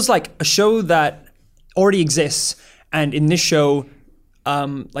it feels like a show that already exists, and in this show,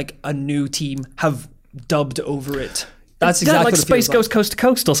 like a new team have dubbed over it. That's exactly like what it Space feels Goes Coast to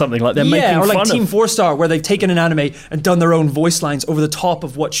Coast or something like they're making or like fun Team of. 4-Star, where they've taken an anime and done their own voice lines over the top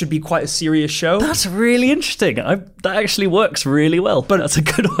of what should be quite a serious show. That's really interesting. That actually works really well. But that's a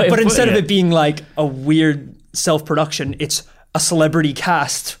good way. But instead of it being like a weird self-production. It's a celebrity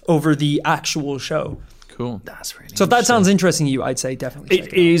cast over the actual show. Cool. That's really So if that sounds interesting to you, I'd say definitely check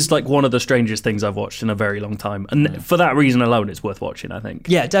It is like one of the strangest things I've watched in a very long time. And for that reason alone, it's worth watching, I think.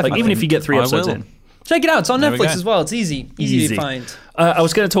 Yeah, definitely. Like, even if you get 3 episodes in. Check it out. It's on There we Netflix go. as well. It's easy to find. I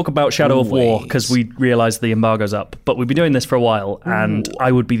was going to talk about Shadow of War because we realised the embargo's up, but we've been doing this for a while, and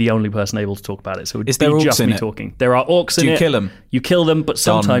I would be the only person able to talk about it. So it would Is there be orcs just in me it? talking. There are orcs in it. Do you kill them? You kill them, but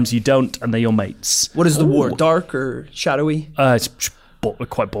sometimes you don't, and they're your mates. What is the war? Dark or shadowy? It's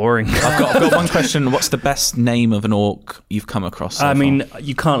quite boring. I've got one question. What's the best name of an orc you've come across so I far? mean,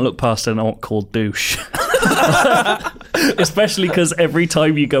 you can't look past an orc called Douche. Especially because every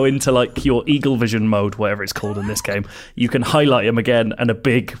time you go into like your eagle vision mode, whatever it's called in this game, you can highlight him again and a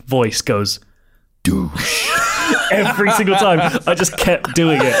big voice goes, Douche. Every single time. I just kept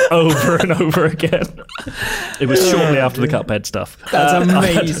doing it over and over again. It was shortly after the Cuphead stuff. That's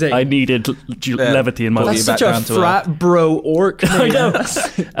amazing. I needed levity in my That's life. such a frat bro orc name. I know.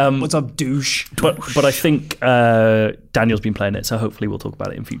 What's up, douche? But I think Daniel's been playing it, so hopefully we'll talk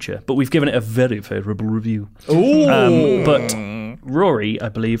about it in future. But we've given it a very favourable review. But Rory, I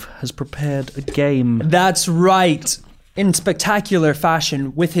believe, has prepared a game. That's right. In spectacular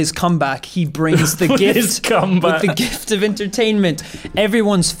fashion, with his comeback, he brings the With gift his comeback. with the gift of entertainment.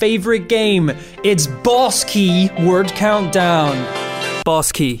 Everyone's favorite game. It's Boss Key Word Countdown.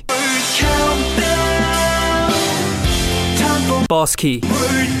 Boss Key. Boss Key.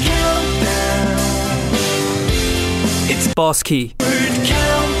 It's Boss Key.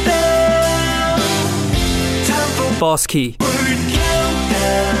 Boss Key.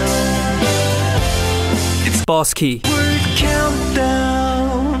 It's Boss Key.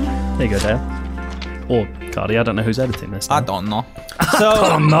 There you go, Dan. Or Cardi, I don't know who's editing this. I now. don't know.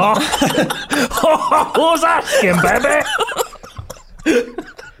 So, No. Who's asking, baby?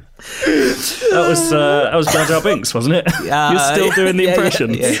 That was Jar Jar Binks, wasn't it? You're still doing the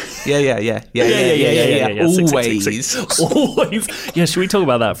impressions. Yeah. Always. Always. Yeah, should we talk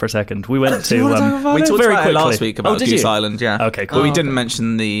about that for a second? We went to. We talked very about it last quickly. week about did Goose you? Island, yeah. Okay, cool. But we didn't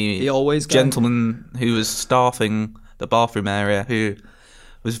mention the always guy. gentleman who was staffing the bathroom area who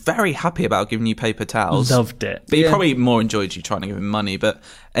was very happy about giving you paper towels. Loved it. But he probably more enjoyed you trying to give him money. But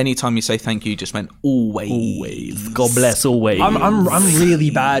anytime you say thank you, you just went always. Always. God bless always. I'm really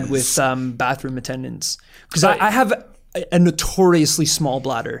bad with bathroom attendants because I have a notoriously small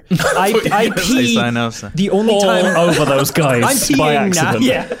bladder. I pee the only all time over those guys I'm peeing by now.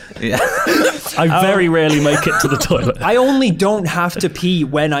 accident. Yeah. I very rarely make it to the toilet. I only don't have to pee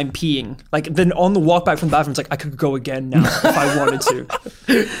when I'm peeing. Like then on the walk back from the bathroom, it's like I could go again now if I wanted to.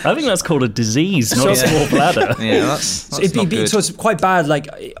 I think that's called a disease, not a small bladder. Yeah, that's not good. So it's quite bad. Like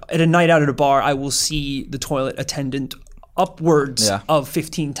at a night out at a bar, I will see the toilet attendant upwards of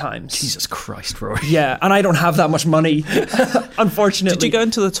 15 times. Jesus Christ, Rory. Yeah, and I don't have that much money, unfortunately. Did you go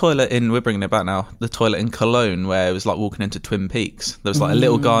into the toilet in, we're bringing it back now, the toilet in Cologne where it was like walking into Twin Peaks? There was like a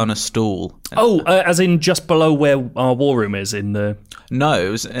little guy on a stool. As in just below where our war room is in the... No, it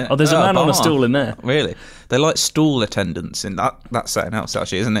was... there's a man on a stool in there. Really? They're like stool attendants in that's something else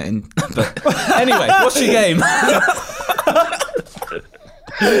actually, isn't it? But anyway, what's your game?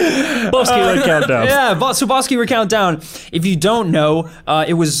 Boss Keyword Countdown. Yeah, so Boss Keyword Countdown. If you don't know,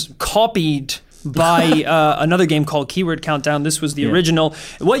 it was copied by another game called Keyword Countdown. This was the original.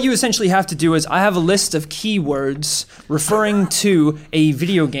 What you essentially have to do is I have a list of keywords referring to a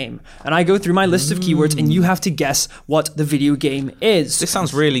video game. And I go through my list of keywords and you have to guess what the video game is. This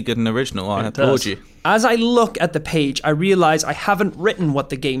sounds really good and original. I applaud you. As I look at the page, I realize I haven't written what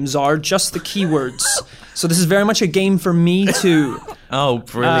the games are, just the keywords. So this is very much a game for me too. Oh,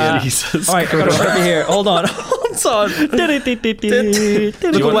 brilliant. Jesus All right, I got a Sharpie here. Hold on.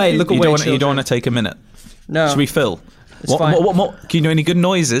 Look away. You don't want to take a minute. No. Should we fill? fine. What more? Can you do any good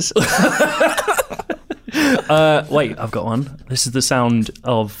noises? Wait, I've got one. This is the sound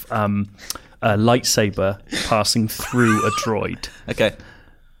of a lightsaber passing through a droid. Okay.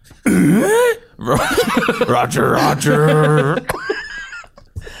 Roger.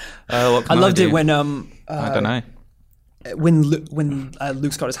 I loved it when I don't know. when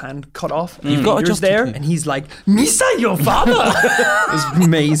Luke's got his hand cut off. You've got Vader's there, and he's like, "Misa, your father." It was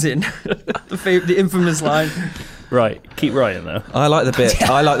amazing. The infamous line. Right, keep writing though. I like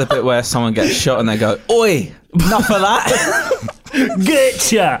the bit where someone gets shot and they go, "Oi, enough of that."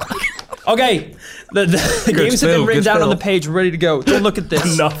 Getcha! Okay, the games have been written down on the page, ready to go. Don't look at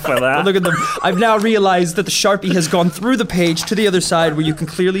this. Enough of that. Don't look at them. I've now realized that the Sharpie has gone through the page to the other side where you can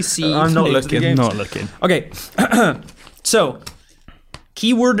clearly see. I'm not the names of the looking. games. Not looking. Okay, so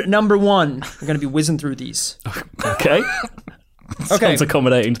keyword number 1. We're going to be whizzing through these. Okay. Sounds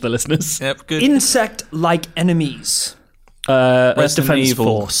accommodating to the listeners. Yep, good. Insect-like enemies. Earth Resident Defense Evil.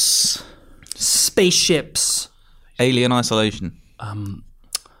 Force. Spaceships. Alien Isolation.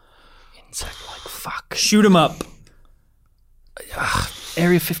 Insect-like fuck. Shoot 'em up.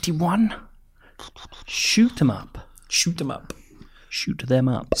 Area 51. Shoot them up. Shoot 'em up. Shoot them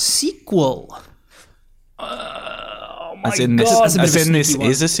up. Sequel. As in this, God. That's a bit of a as in this sneaky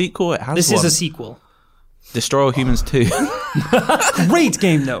one. is a sequel. It has This one. is a sequel. Destroy All Humans 2. Great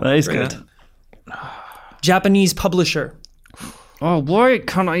game, though. That is good. Japanese publisher. Oh, why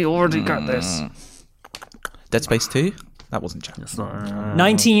can't I already get this? Dead Space 2. That wasn't Japanese.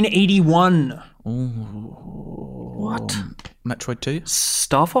 1981. What? Metroid 2.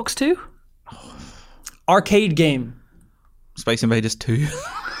 Star Fox 2? Arcade game. Space Invaders 2.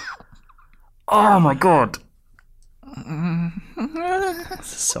 Oh my god.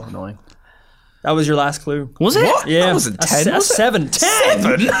 This is so annoying. That was your last clue. Was it? What? Yeah. That wasn't 10, That's was it? 7.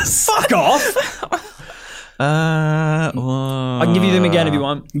 10? Fuck off. I can give you them again if you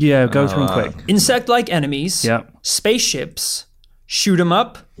want. Yeah, go through them quick. Insect-like enemies. Yeah. Spaceships. Shoot 'em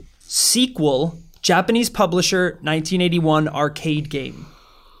up. Sequel. Japanese publisher. 1981 arcade game.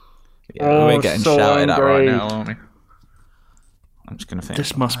 Yeah, we're getting shouted at right now, aren't we? I'm just going to think.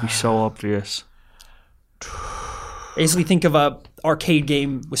 This must be so obvious. Basically, think of a arcade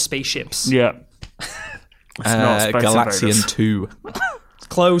game with spaceships. Yeah. It's not Space Galaxian Invaders. 2.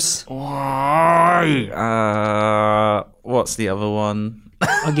 Close. What's the other one?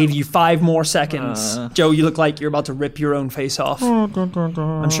 I'll give you 5 more seconds. Joe, you look like you're about to rip your own face off.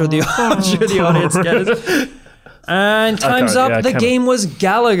 I'm sure the audience gets it. And time's Okay, up. yeah, The game was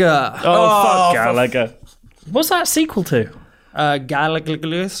Galaga. Oh, fuck Gallagher. What's that sequel to? Galaga,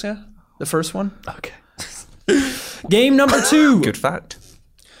 the first one. Okay. Game number 2. Good fact.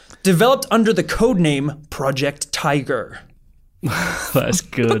 Developed under the codename Project Tiger. That's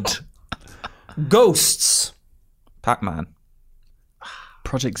good. Ghosts. Pac-Man.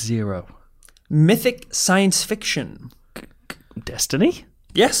 Project Zero. Mythic science fiction. Destiny?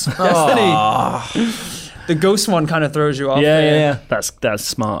 Yes, Destiny. The ghost one kind of throws you off. Yeah. That's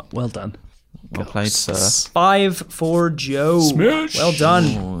smart. Well done. Well played, sir. 5 for Joe. Smash. Well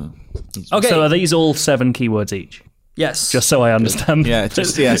done. Okay. So are these all 7 keywords each? Yes. Just so I understand. Yeah,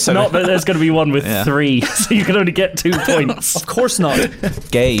 just, yeah. So Not that there's going to be one with Yeah. 3, so you can only get 2 points. Of course not.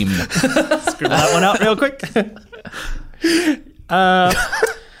 game. Screw that one out real quick.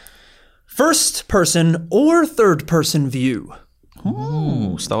 First person or third person view.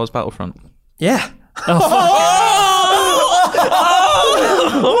 Ooh, Star Wars Battlefront. Yeah. Oh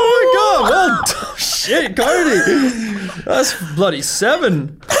my god. Well, shit, Cardi. That's bloody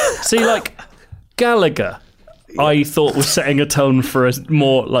 7. See, like, Gallagher, I thought was setting a tone for a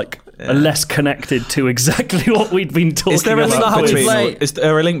more, like, a less connected to exactly what we'd been talking Is there a about. link not how we between? play. Is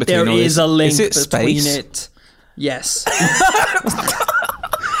there a link between? There all is this? a link Is it between space? it. Yes.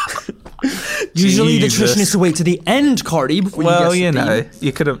 Usually the Jesus. tradition is to wait to the end, Cardi, before Well, you you guess the know, theme.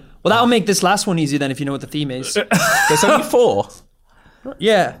 you could have. Well, that'll make this last one easier then if you know what the theme is. There's only 4.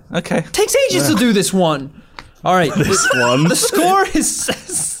 Yeah. Okay. Takes ages to do this one. All right. This one. The score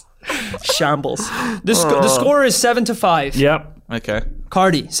is shambles. The score is 7-5. Yep. Okay.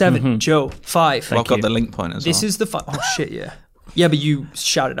 Cardi 7. Joe 5. Well, I've got you. the link point as This well. is the oh shit, yeah. Yeah, but you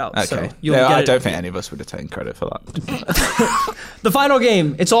shouted out. Okay. So you'll Yeah, get I it. don't think any of us would have taken credit for that. The final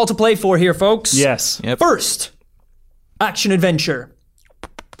game. It's all to play for here, folks. Yes. Yep. First, action adventure.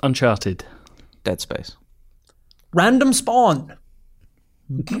 Uncharted. Dead Space. Random spawn.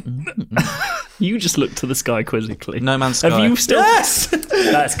 You just looked to the sky quizzically. No Man's Sky. Have you still? Yes!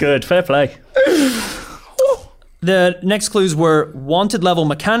 That's good. Fair play. The next clues were wanted level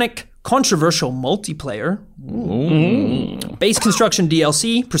mechanic, controversial multiplayer, base construction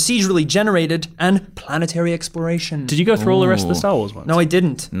DLC, procedurally generated, and planetary exploration. Did you go through all the rest of the Star Wars ones? No, I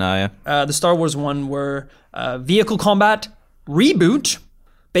didn't. No, yeah. The Star Wars one were vehicle combat, reboot,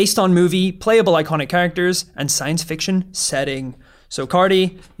 based on movie, playable iconic characters, and science fiction setting. So,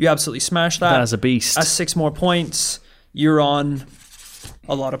 Cardi, you absolutely smashed that. That's a beast. That's 6 more points. You're on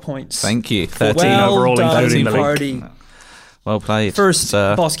a lot of points. Thank you. 13 well overall, done, including the link. Cardi. Well played. First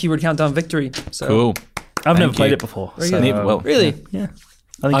sir. boss keyword countdown victory. So. Cool. I've never Thank played you. it before. Very So, good. Neither will. Really? yeah.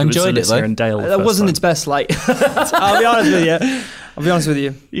 I think I it was enjoyed it, Alyssa though. and Dale. That wasn't its best light. I'll be honest with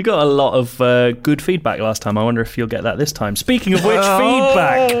you. You got a lot of good feedback last time. I wonder if you'll get that this time. Speaking of which,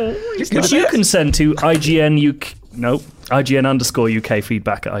 feedback, which you can send to IGN_UK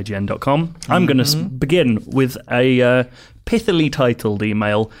feedback at IGN.com. I'm going to begin with a pithily titled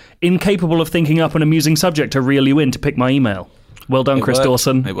email, incapable of thinking up an amusing subject to reel you in to pick my email. Well done, Chris worked.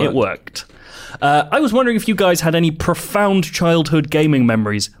 Dawson. It worked. I was wondering if you guys had any profound childhood gaming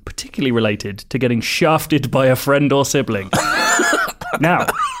memories, particularly related to getting shafted by a friend or sibling. Now,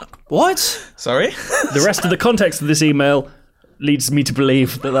 What? Sorry? the rest of the context of this email leads me to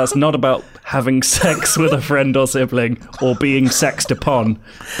believe that that's not about having sex with a friend or sibling or being sexed upon,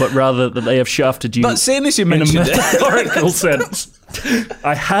 but rather that they have shafted you But seeing as you in a mentioned it, metaphorical sense.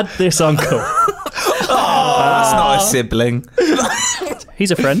 I had this uncle. that's not a sibling.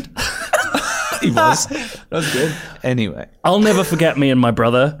 He's a friend. He was. That's good. Anyway. I'll never forget me and my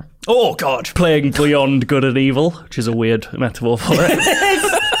brother Oh, God. playing Beyond Good and Evil, which is a weird metaphor for it.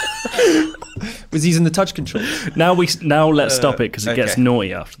 Was he using the touch control? Now let's stop it because it gets okay.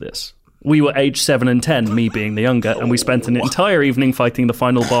 naughty after this. We were aged 7 and 10, me being the younger, and we spent an entire evening fighting the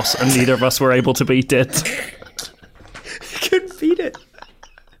final boss, and neither of us were able to beat it. Couldn't beat it.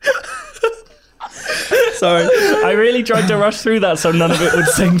 Sorry. I really tried to rush through that so none of it would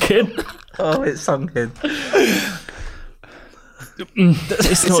sink in. Oh, it's sunk in.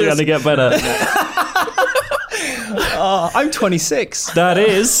 It's not going to get better. I'm 26. That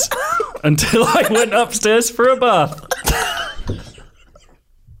is until I went upstairs for a bath.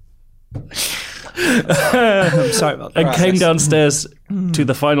 I'm sorry about that. And came downstairs to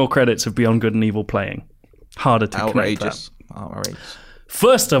the final credits of Beyond Good and Evil playing. Harder to connect that. Outrageous.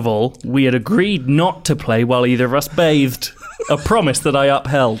 First of all, we had agreed not to play while either of us bathed. A promise that I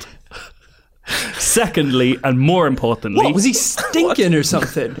upheld. Secondly, and more importantly... What, was he stinking or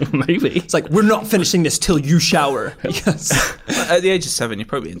something? Maybe. It's like, we're not finishing this till you shower. Yes. At the age of 7, you're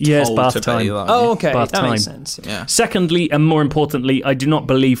probably told Yes, bath to time. be like... Oh, okay. Bath That makes time. sense. Yeah. Secondly, and more importantly, I do not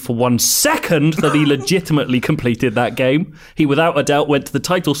believe for 1 second that he legitimately completed that game. He, without a doubt, went to the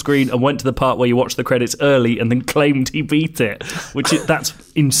title screen and went to the part where you watch the credits early and then claimed he beat it. That's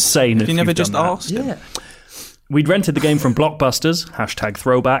insane. Have you never just asked him? Yeah. We'd rented the game from Blockbusters,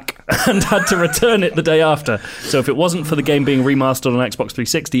 #throwback, and had to return it the day after. So if it wasn't for the game being remastered on Xbox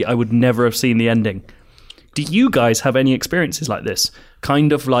 360, I would never have seen the ending. Do you guys have any experiences like this?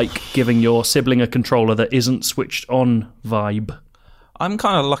 Kind of like giving your sibling a controller that isn't switched on vibe? I'm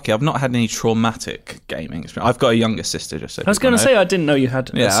kind of lucky. I've not had any traumatic gaming experience. I've got a younger sister, just so I was going to say, I didn't know you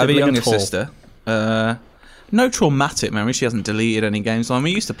had yeah, a I have a sibling younger at all. sister. No traumatic memory. She hasn't deleted any games. I mean,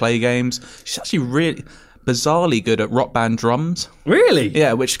 we used to play games. She's actually really bizarrely good at Rock Band drums. Really?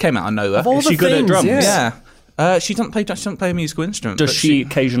 Yeah, which came out of nowhere. Of all Is the she good at things, drums? Yeah. She doesn't play a musical instrument. Does but she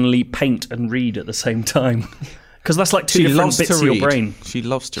occasionally paint and read at the same time? Because that's like two She different loves bits to of your read. brain. She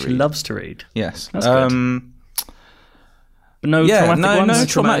loves to She read. loves to read. Yes. That's good. But no traumatic ones? No traumatic.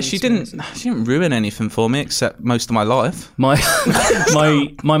 traumatic She didn't ruin anything for me except most of my life. My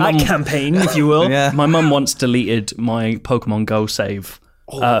mum That campaign, if you will. Yeah. my mum once deleted my Pokemon Go save.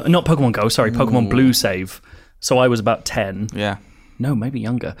 Not Pokemon Go, sorry, Pokemon Blue save. So I was about 10. Yeah. No, maybe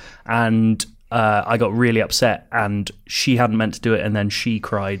younger. And I got really upset, and she hadn't meant to do it, and then she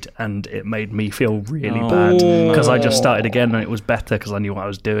cried, and it made me feel really bad because I just started again, and it was better because I knew what I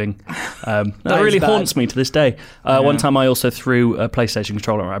was doing. That really bad. haunts me to this day. One time I also threw a PlayStation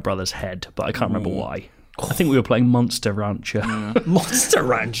controller at my brother's head, but I can't remember why. I think we were playing Monster Rancher. Monster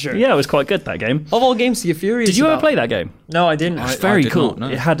Rancher. Yeah, it was quite good, that game. Of all games to get furious Did you ever about. play that game? No, I didn't. It's very did cool. not, no.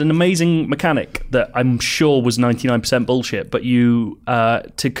 It had an amazing mechanic that I'm sure was 99% bullshit, but you,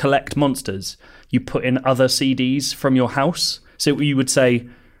 to collect monsters, you put in other CDs from your house. So you would say,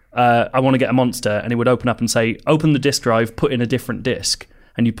 I want to get a monster, and it would open up and say, open the disk drive, put in a different disk.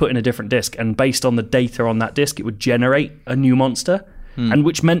 And you put in a different disk, and based on the data on that disk, it would generate a new monster. And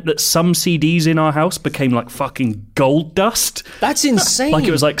which meant that some CDs in our house became like fucking gold dust. That's insane. Like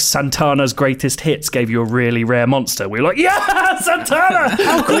it was like Santana's greatest hits gave you a really rare monster. We were like, yeah, Santana!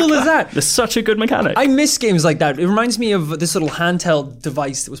 How cool is that? It's such a good mechanic. I miss games like that. It reminds me of this little handheld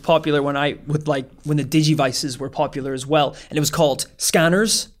device that was popular when the Digivices were popular as well, and it was called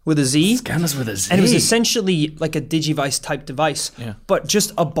Scanners with a Z. Scanners with a Z. And it was essentially like a Digivice type device, but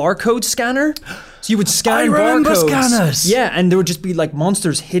just a barcode scanner. So you would scan I remember barcodes. scanners. Yeah, and there would just be like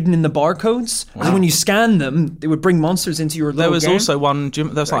monsters hidden in the barcodes. And when you scan them, they would bring monsters into your little There was game. also one. There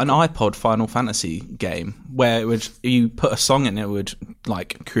was like an iPod Final Fantasy game where you put a song in, it would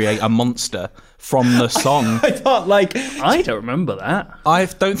like create a monster from the song. I thought like I don't remember that. I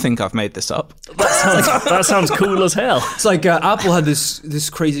don't think I've made this up. That sounds cool as hell. it's like Apple had this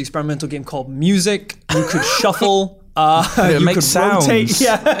crazy experimental game called Music. You could shuffle. It you makes could sounds. rotate.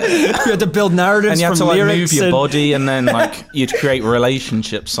 Yeah, you had to build narratives And you have from to like lyrics. move your and- body, and then like you'd create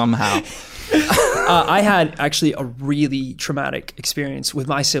relationships somehow. I had actually a really traumatic experience with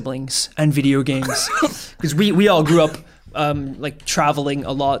my siblings and video games because we all grew up like traveling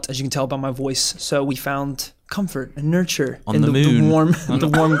a lot, as you can tell by my voice. So we found comfort and nurture On in the moon.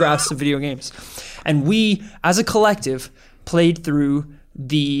 the warm grass of video games. And we, as a collective, played through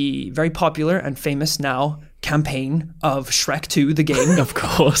the very popular and famous now campaign of Shrek 2, the game. Of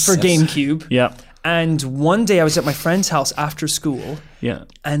course. For GameCube. Yeah. And one day I was at my friend's house after school. Yeah.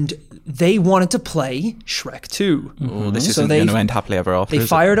 And they wanted to play Shrek 2. Oh, this isn't going to end happily ever after. They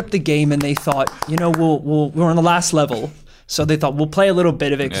fired up the game and they thought, we're on the last level. So they thought, we'll play a little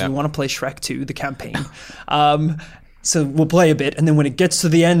bit of it because we want to play Shrek 2, the campaign. So we'll play a bit. And then when it gets to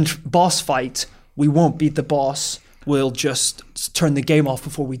the end boss fight, we won't beat the boss. We'll just turn the game off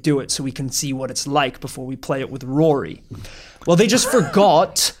before we do it so we can see what it's like before we play it with Rory. Well, they just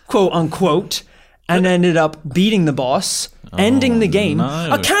forgot, quote unquote, and ended up beating the boss, ending the game. No.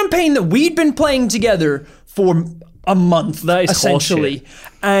 A campaign that we'd been playing together for a month, that is essentially.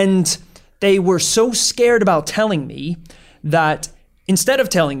 Horseshit. And they were so scared about telling me that instead of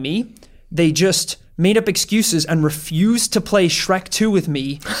telling me, they just made up excuses and refused to play Shrek 2 with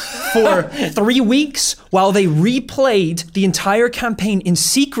me for 3 weeks while they replayed the entire campaign in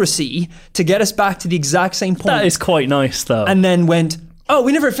secrecy to get us back to the exact same point. That is quite nice, though. And then went, oh,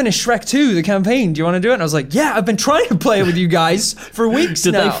 we never finished Shrek 2, the campaign. Do you want to do it? And I was like, yeah, I've been trying to play it with you guys for weeks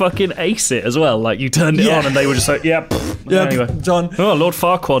Did now. they fucking ace it as well? Like, you turned it on and they were just like, yeah. Anyway. John. Oh, Lord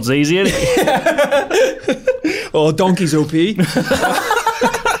Farquaad's easy, isn't he? Oh, Donkey's OP.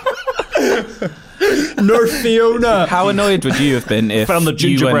 Nerf Fiona. How annoyed would you have been if Found the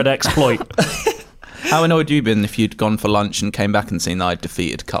gingerbread exploit. How annoyed would you have been if you'd gone for lunch and came back and seen that I'd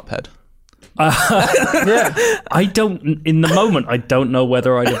defeated Cuphead? I don't, in the moment, I don't know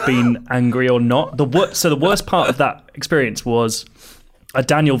whether I'd have been angry or not. So the worst part of that experience was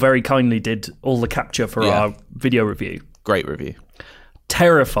Daniel very kindly did all the capture for our video review. Great review.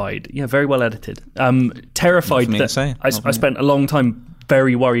 Terrified. Yeah, very well edited. Terrified that I spent a long time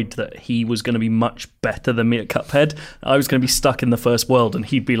very worried that he was going to be much better than me at Cuphead. I was going to be stuck in the first world and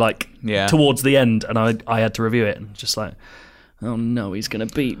he'd be like towards the end and I had to review it and just like, oh no, he's going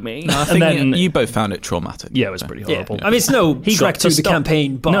to beat me. I think you both found it traumatic. Yeah, it was pretty horrible. Yeah. I mean, it's no Shrek 2 the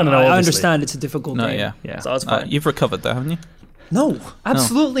campaign, but I understand it's a difficult game. Yeah. So that's fine. You've recovered though, haven't you? No,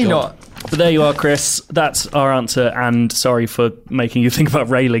 absolutely not. But there you are, Chris. That's our answer, and sorry for making you think about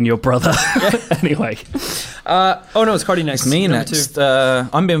railing your brother. Anyway. Oh no, it's Cardi next. It's me next.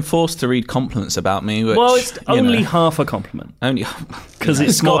 I'm being forced to read compliments about me. Which, well, it's only half a compliment. Only because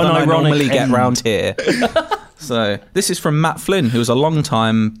it's got an an ironic I normally end. get round here. So this is from Matt Flynn, who was a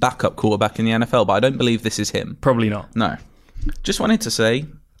long-time backup quarterback in the NFL, but I don't believe this is him. Probably not. No. Just wanted to say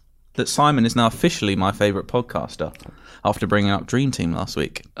that Simon is now officially my favourite podcaster after bringing up Dream Team last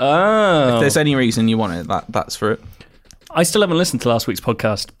week. Oh. If there's any reason you want it, that's for it. I still haven't listened to last week's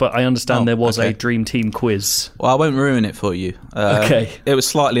podcast, but I understand there was a Dream Team quiz. Well, I won't ruin it for you. Okay. It was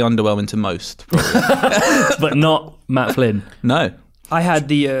slightly underwhelming to most, probably. But not Matt Flynn. No. I had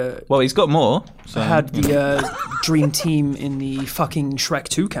the... well, he's got more. So. I had the Dream Team in the fucking Shrek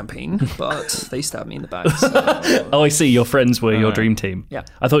 2 campaign, but they stabbed me in the back. So. Oh, I see. Your friends were your dream team. Yeah.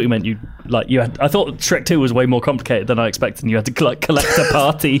 I thought you meant I thought Shrek 2 was way more complicated than I expected, and you had to collect a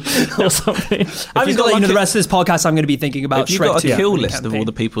party or something. I'm just going to let the rest of this podcast. I'm going to be thinking about If you've Shrek got 2 a kill list campaign. of all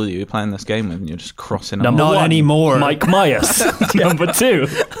the people that you're playing this game with, and you're just crossing them. Number Not one, anymore. Mike Myers. Number 2,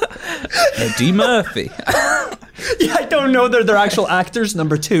 Eddie Murphy. Yeah, I don't know they're actual actors.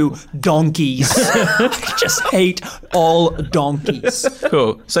 Number 2, donkeys. I just hate all donkeys.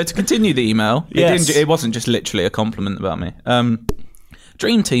 Cool. So to continue the email, Yes. it wasn't just literally a compliment about me.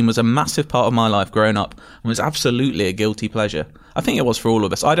 Dream Team was a massive part of my life growing up and was absolutely a guilty pleasure. I think it was for all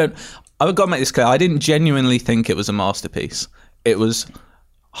of us. I've got to make this clear. I didn't genuinely think it was a masterpiece. It was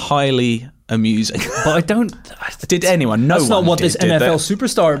highly amusing. but I don't. Did anyone? No That's one not what did, this did NFL they?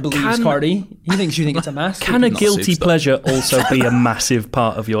 superstar believes, Cardi. He thinks you think it's a masterpiece. Can a Not guilty superstar. pleasure also be a massive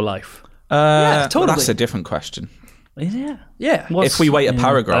part of your life? Yeah, Well, totally. that's a different question. Yeah. Yeah. If we wait a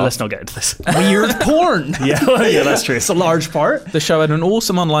paragraph. Let's not get into this. Weird porn. yeah, that's true. It's a large part. The show had an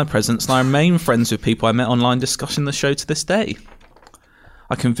awesome online presence, and I remain friends with people I met online discussing the show to this day.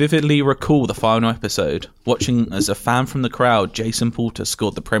 I can vividly recall the final episode, watching as a fan from the crowd, Jason Porter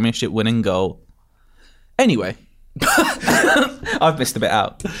scored the Premiership winning goal. Anyway, I've missed a bit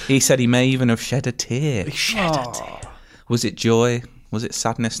out. He said he may even have shed a tear. Was it joy? Was it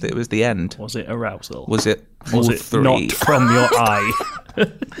sadness that it was the end? Was it arousal? Was it all Was it three? not from your eye?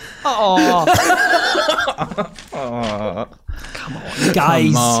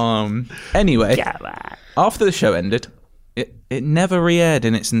 Guys. Come on. Anyway, after the show ended, it never re-aired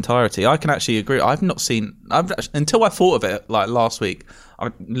in its entirety. I can actually agree. Until I thought of it like last week,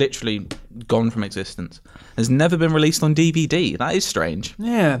 I've literally gone from existence. It's never been released on DVD. That is strange.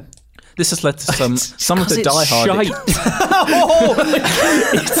 Yeah. This has led to some of the diehard.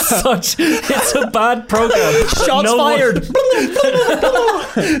 It's a bad program. Shots fired.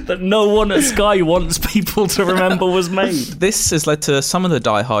 That no one at Sky wants people to remember was made. This has led to some of the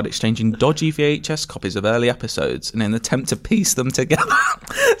diehard exchanging dodgy VHS copies of early episodes in an attempt to piece them together.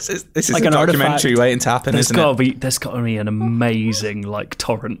 this is like a documentary waiting to happen, isn't it? There's got to be an amazing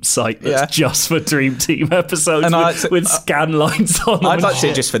torrent site that's just for Dream Team episodes with scan lines on them. I'd like to see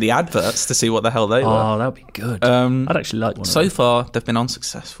it just for the adverts to see what the hell they were. Oh, that would be good. I'd actually like one. So far, they've been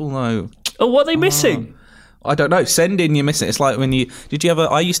unsuccessful though. Oh, what are they missing? I don't know. Send in, you're missing. It's like when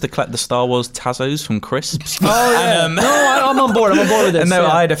I used to collect the Star Wars Tazos from Crisps. Oh, yeah. I'm on board. I'm on board with this. And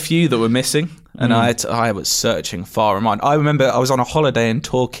I had a few that were missing. And I was searching far and wide. I remember I was on a holiday in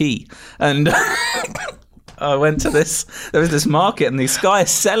Torquay. And I went to there was this market and these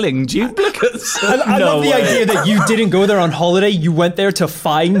guys selling duplicates. I love the idea that you didn't go there on holiday. You went there to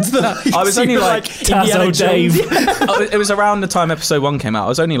find them. I was only like Tazo Dave. It was around the time episode 1 came out. I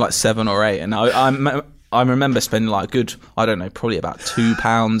was only like 7 or 8. And I remember spending like a good, I don't know, probably about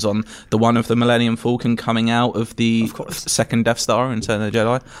 £2 on the one of the Millennium Falcon coming out of the second Death Star in Return of the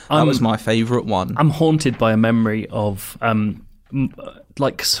Jedi. That was my favourite one. I'm haunted by a memory of my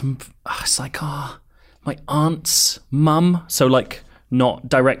aunt's mum. So not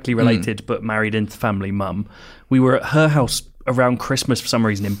directly related, but married into family mum. We were at her house around Christmas for some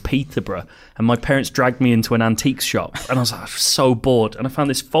reason in Peterborough, and my parents dragged me into an antiques shop, and I was so bored, and I found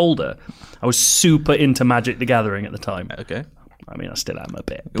this folder. I was super into Magic the Gathering at the time. Okay. I mean, I still am a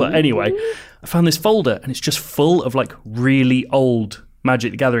bit. But anyway, I found this folder, and it's just full of really old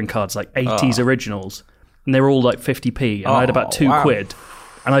Magic the Gathering cards, 80s originals, and they were all 50p, and I had about £2,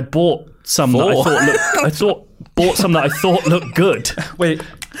 and I bought some that I thought looked good. Wait,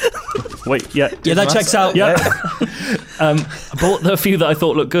 yeah, that checks out. Yeah, I bought a few that I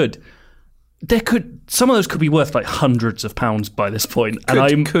thought looked good. Some of those could be worth hundreds of pounds by this point,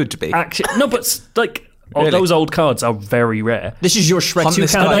 could be. Actually, no, but those old cards are very rare. This is your Shrek 2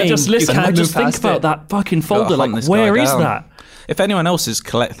 campaign. I just think about that fucking folder. Where is that? If anyone else has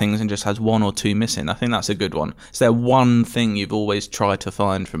collect things and just has 1 or 2 missing, I think that's a good one. Is there one thing you've always tried to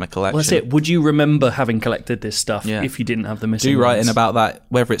find from a collection? Well, that's it. Would you remember having collected this stuff if you didn't have the missing Do write ones? in about that,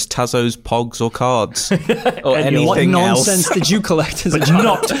 whether it's Tazos, Pogs, or cards, or anything what else. Nonsense did you collect as a But child?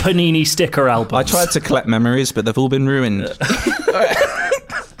 not Panini sticker albums. I tried to collect memories, but they've all been ruined.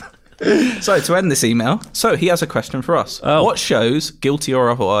 So, to end this email, he has a question for us. Oh. What shows, guilty or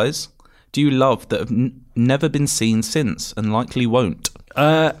otherwise, do you love that have never been seen since and likely won't?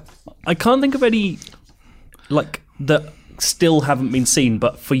 I can't think of any that still haven't been seen,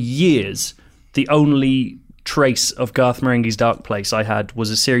 but for years the only trace of Garth Marenghi's Dark Place I had was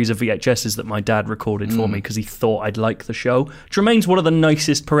a series of VHSs that my dad recorded for me because he thought I'd like the show, which remains one of the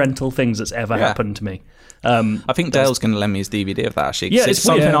nicest parental things that's ever happened to me. I think Dale's going to lend me his DVD of that, actually. Yeah, it's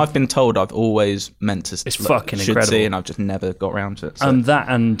something I've been told I've always meant to fucking incredible. see, and I've just never got around to it. So. That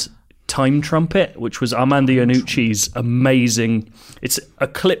and Time Trumpet, which was Armando Iannucci's amazing. It's a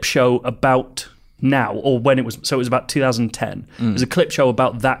clip show about now, or when it was. So it was about 2010. It was a clip show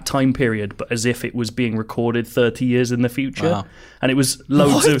about that time period, but as if it was being recorded 30 years in the future. Wow. And it was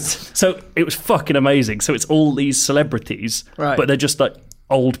loads of. So it was fucking amazing. So it's all these celebrities, but they're just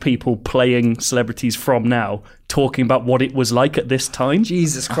old people playing celebrities from now, talking about what it was like at this time.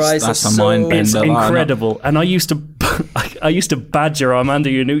 Jesus Christ, that's a mind bender. It's incredible. And I used to badger Armando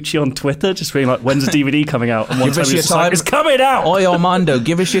Iannucci on Twitter, just being like, "When's the DVD coming out?" And one time he was like, "It's coming out." Oi, Armando,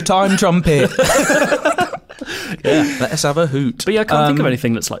 give us your time trumpet. Let us have a hoot. But I can't think of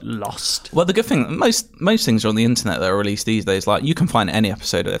anything that's lost. Well, the good thing, most things are on the internet that are released these days. You can find any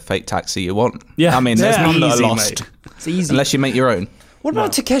episode of Fake Taxi you want. Yeah, I mean, there's none that are lost. Mate. It's easy. Unless you make your own. What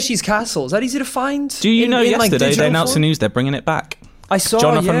about Takeshi's Castle? Is that easy to find? Do you know yesterday they announced the news they're bringing it back? I saw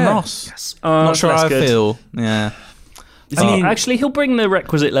Jonathan Ross. Yes. Not sure how I feel. Yeah. I mean, actually, he'll bring the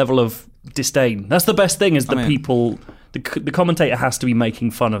requisite level of disdain. That's the best thing. Is people, the commentator has to be making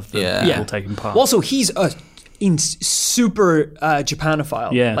fun of the people taking part. Also, he's a super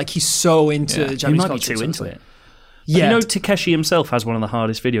Japanophile. Yeah, he's so into Japanese he might culture. Be too into it. Yeah, you know, Takeshi himself has one of the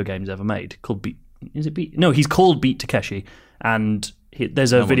hardest video games ever made called Beat. Is it Beat? No, he's called Beat Takeshi, and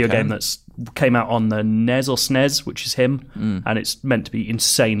there's a video game that's came out on the NES or SNES, which is him, and it's meant to be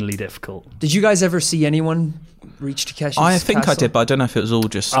insanely difficult. Did you guys ever see anyone reach Takeshi's I think castle? I did, but I don't know if it was all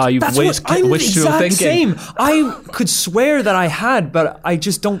just I'm the wishful exact thinking. same. I could swear that I had, but I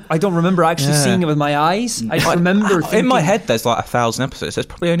just don't. I don't remember actually seeing it with my eyes. I just remember thinking, in my head. There's 1,000 episodes. There's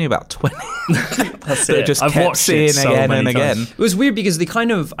probably only about 20. That's it. Just I've kept watched seeing it so again many and again. times. It was weird because they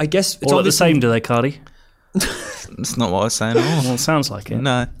kind of, I guess, it's all the same. Do they, Cardi? That's not what I was saying at all. Well, it sounds like it.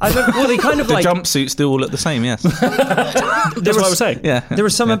 No. Well, they kind of The like jumpsuits do all look the same, yes. That's what I was saying. Yeah. There were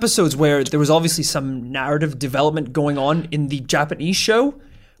some episodes where there was obviously some narrative development going on in the Japanese show,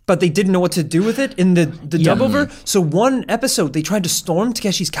 but they didn't know what to do with it in the dub over. So one episode, they tried to storm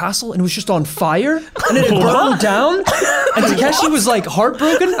Takeshi's castle and it was just on fire and it burned down. And Takeshi was like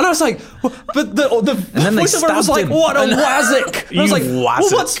heartbroken. And I was like, but the then they voiceover was like, stabbed him. what a wazik. And I was like,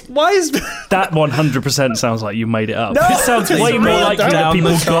 well, why is... That 100% sounds like you made it up. No, It sounds it's way more real. likely that Down people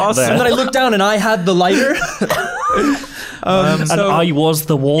the got castle. there. And then I looked down and I had the lighter. And I was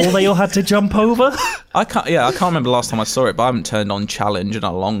the wall they all had to jump over? I can't remember the last time I saw it, but I haven't turned on Challenge in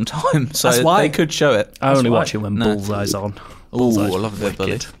a long time, so That's why. they could show it. I only why. watch it when Bullseye's on. Oh, I love a bit of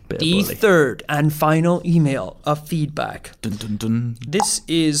bully. Wicked. Bit of The bully. third and final email of feedback. Dun, dun, dun. This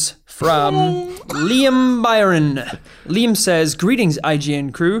is from Liam Byron. Liam says, "Greetings,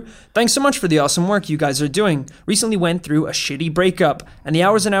 IGN crew. Thanks so much for the awesome work you guys are doing. Recently went through a shitty breakup, and the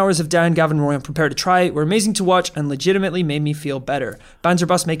hours and hours of Dan, Gavin, Roy, and Prepare to Try were amazing to watch and legitimately made me feel better. Banter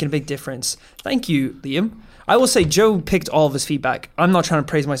Bus making a big difference. Thank you, Liam." I will say Joe picked all of his feedback. I'm not trying to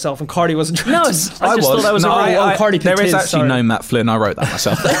praise myself, and Cardi wasn't trying No, to. I just thought that was Cardi picked There is his, actually sorry. no Matt Flynn. I wrote that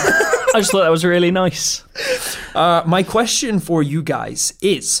myself. I just thought that was really nice. My question for you guys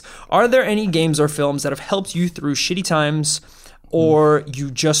is, are there any games or films that have helped you through shitty times, or you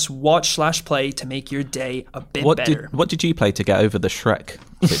just watch/play to make your day a bit better? What did you play to get over the Shrek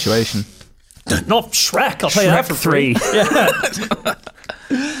situation? Not Shrek, I'll tell you that for free.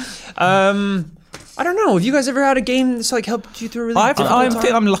 I don't know. Have you guys ever had a game that's like helped you through a really difficult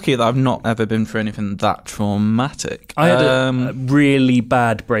time? I'm lucky that I've not ever been through anything that traumatic. I had a really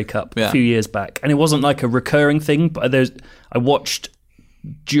bad breakup a Yeah. few years back, and it wasn't like a recurring thing, but I watched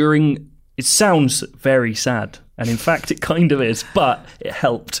during... It sounds very sad, and in fact it kind of is, but it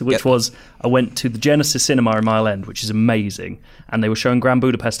helped, which was I went to the Genesis Cinema in Mile End, which is amazing, and they were showing Grand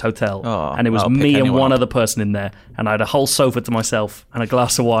Budapest Hotel, and it was I'll pick me and anyone one up. other person in there, and I had a whole sofa to myself and a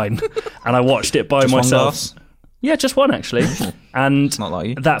glass of wine, and I watched it by Just one myself. glass? Yeah, just one actually. And not like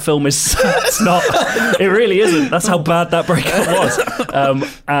you. that film is it's not it really isn't. That's how bad that breakup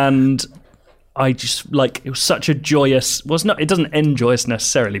was. And I just it was such a joyous it doesn't end joyous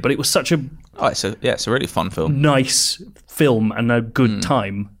necessarily, but it was such a Oh, it's a really fun film. nice film and a good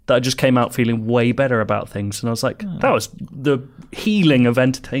time that I just came out feeling way better about things, and I was like, that was the healing of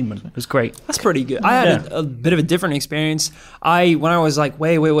entertainment. It was great. That's pretty good. I had a bit of a different experience. When I was like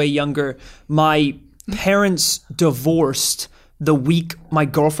way younger, my parents divorced the week my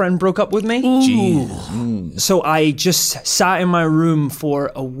girlfriend broke up with me. Jeez. So I just sat in my room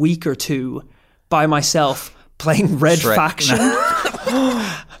for a week or two by myself playing Red Shrek. Faction.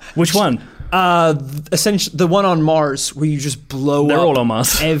 Which one? Essentially, the one on Mars where you just blow They're up all on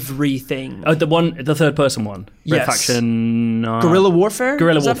Mars. everything. The third person one. Red Yes. Faction. Guerrilla Warfare?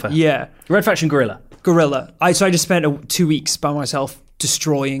 Guerrilla Is that- Warfare. Yeah. Red Faction Guerrilla. Guerrilla. So I just spent 2 weeks by myself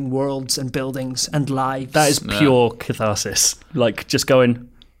destroying worlds and buildings and lives. That is pure catharsis. Like just going,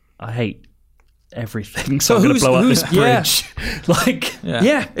 I hate everything, so I'm going to blow up this bridge.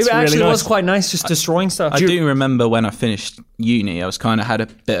 Yeah, it actually really was nice. quite nice just destroying stuff. I do remember when I finished uni, I was kind of had a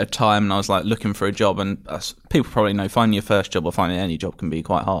bit of time and I was like looking for a job, and people probably know finding your first job or finding any job can be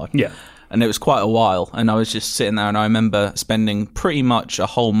quite hard. Yeah. And it was quite a while, and I was just sitting there, and I remember spending pretty much a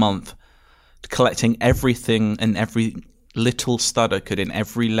whole month collecting everything and every little stud I could in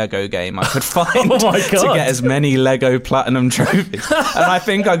every Lego game I could find Oh my to God. get as many Lego Platinum trophies. And I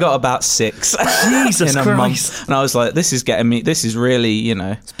think I got about 6 Jesus in a Christ. month. And I was like, this is getting me, this is really,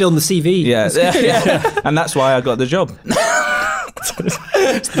 It's building the CV. yeah. And that's why I got the job.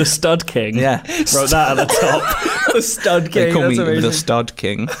 The Stud King. Yeah. Wrote that at the top. The Stud King. They call That's me amazing. the Stud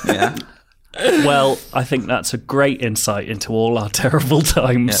King. Yeah. Well, I think that's a great insight into all our terrible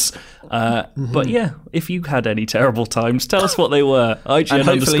times. But yeah, if you had any terrible times, tell us what they were. IGN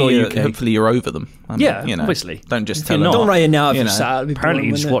And _UK. hopefully you're over them. I mean, Yeah, obviously. Don't just If tell you're them. not, Don't write it now if You you're know, sad. It'd be Apparently, boring,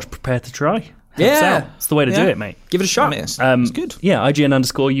 you just wouldn't watch Prepare to Try. Yeah. It's the way to do Yeah. it, mate. it? Give it a I shot. mean, it's good. Yeah, IGN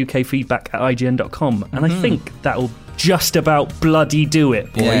 _UK feedback at IGN.com. And I think that will just about bloody do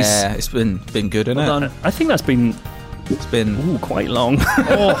it, boys. Yeah, it's been good, isn't Well it? done. I think that's been It's been. quite long.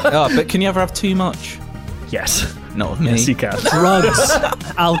 Oh, but can you ever have too much? Yes. Not with me. Yes, you can. Drugs,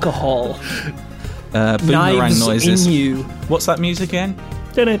 alcohol, Boomerang knives noises. in you. What's that music again?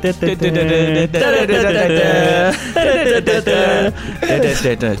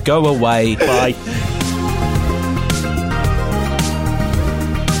 Go away. Bye.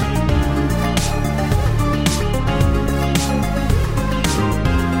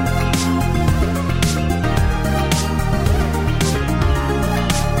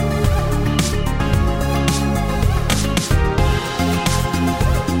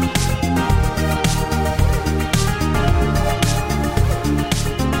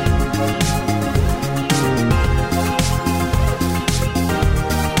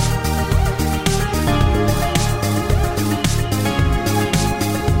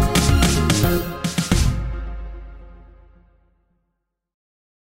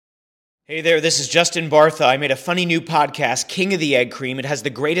 Hey there, this is Justin Bartha. I made a funny new podcast, King of the Egg Cream. It has the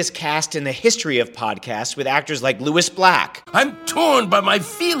greatest cast in the history of podcasts with actors like Louis Black. I'm torn by my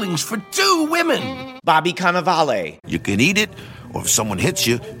feelings for two women. Bobby Cannavale. You can eat it, or if someone hits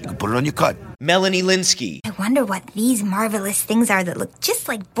you, you can put it on your cut. Melanie Linsky. I wonder what these marvelous things are that look just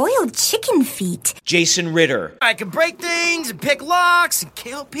like boiled chicken feet. Jason Ritter. I can break things and pick locks and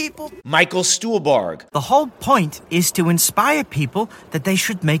kill people. Michael Stuhlbarg. The whole point is to inspire people that they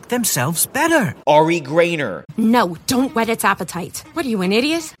should make themselves better. Ari Grainer. No, don't whet its appetite. What are you, an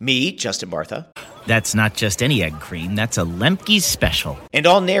idiot? Me, Justin Bartha. That's not just any egg cream, that's a Lemke's special. And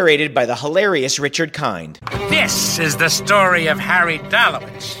all narrated by the hilarious Richard Kind. This is the story of Harry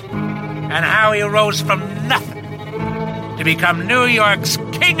Dalowitz and how he rose from nothing to become New York's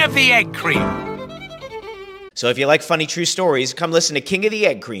King of the Egg Cream. So if you like funny true stories, come listen to King of the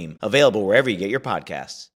Egg Cream, available wherever you get your podcasts.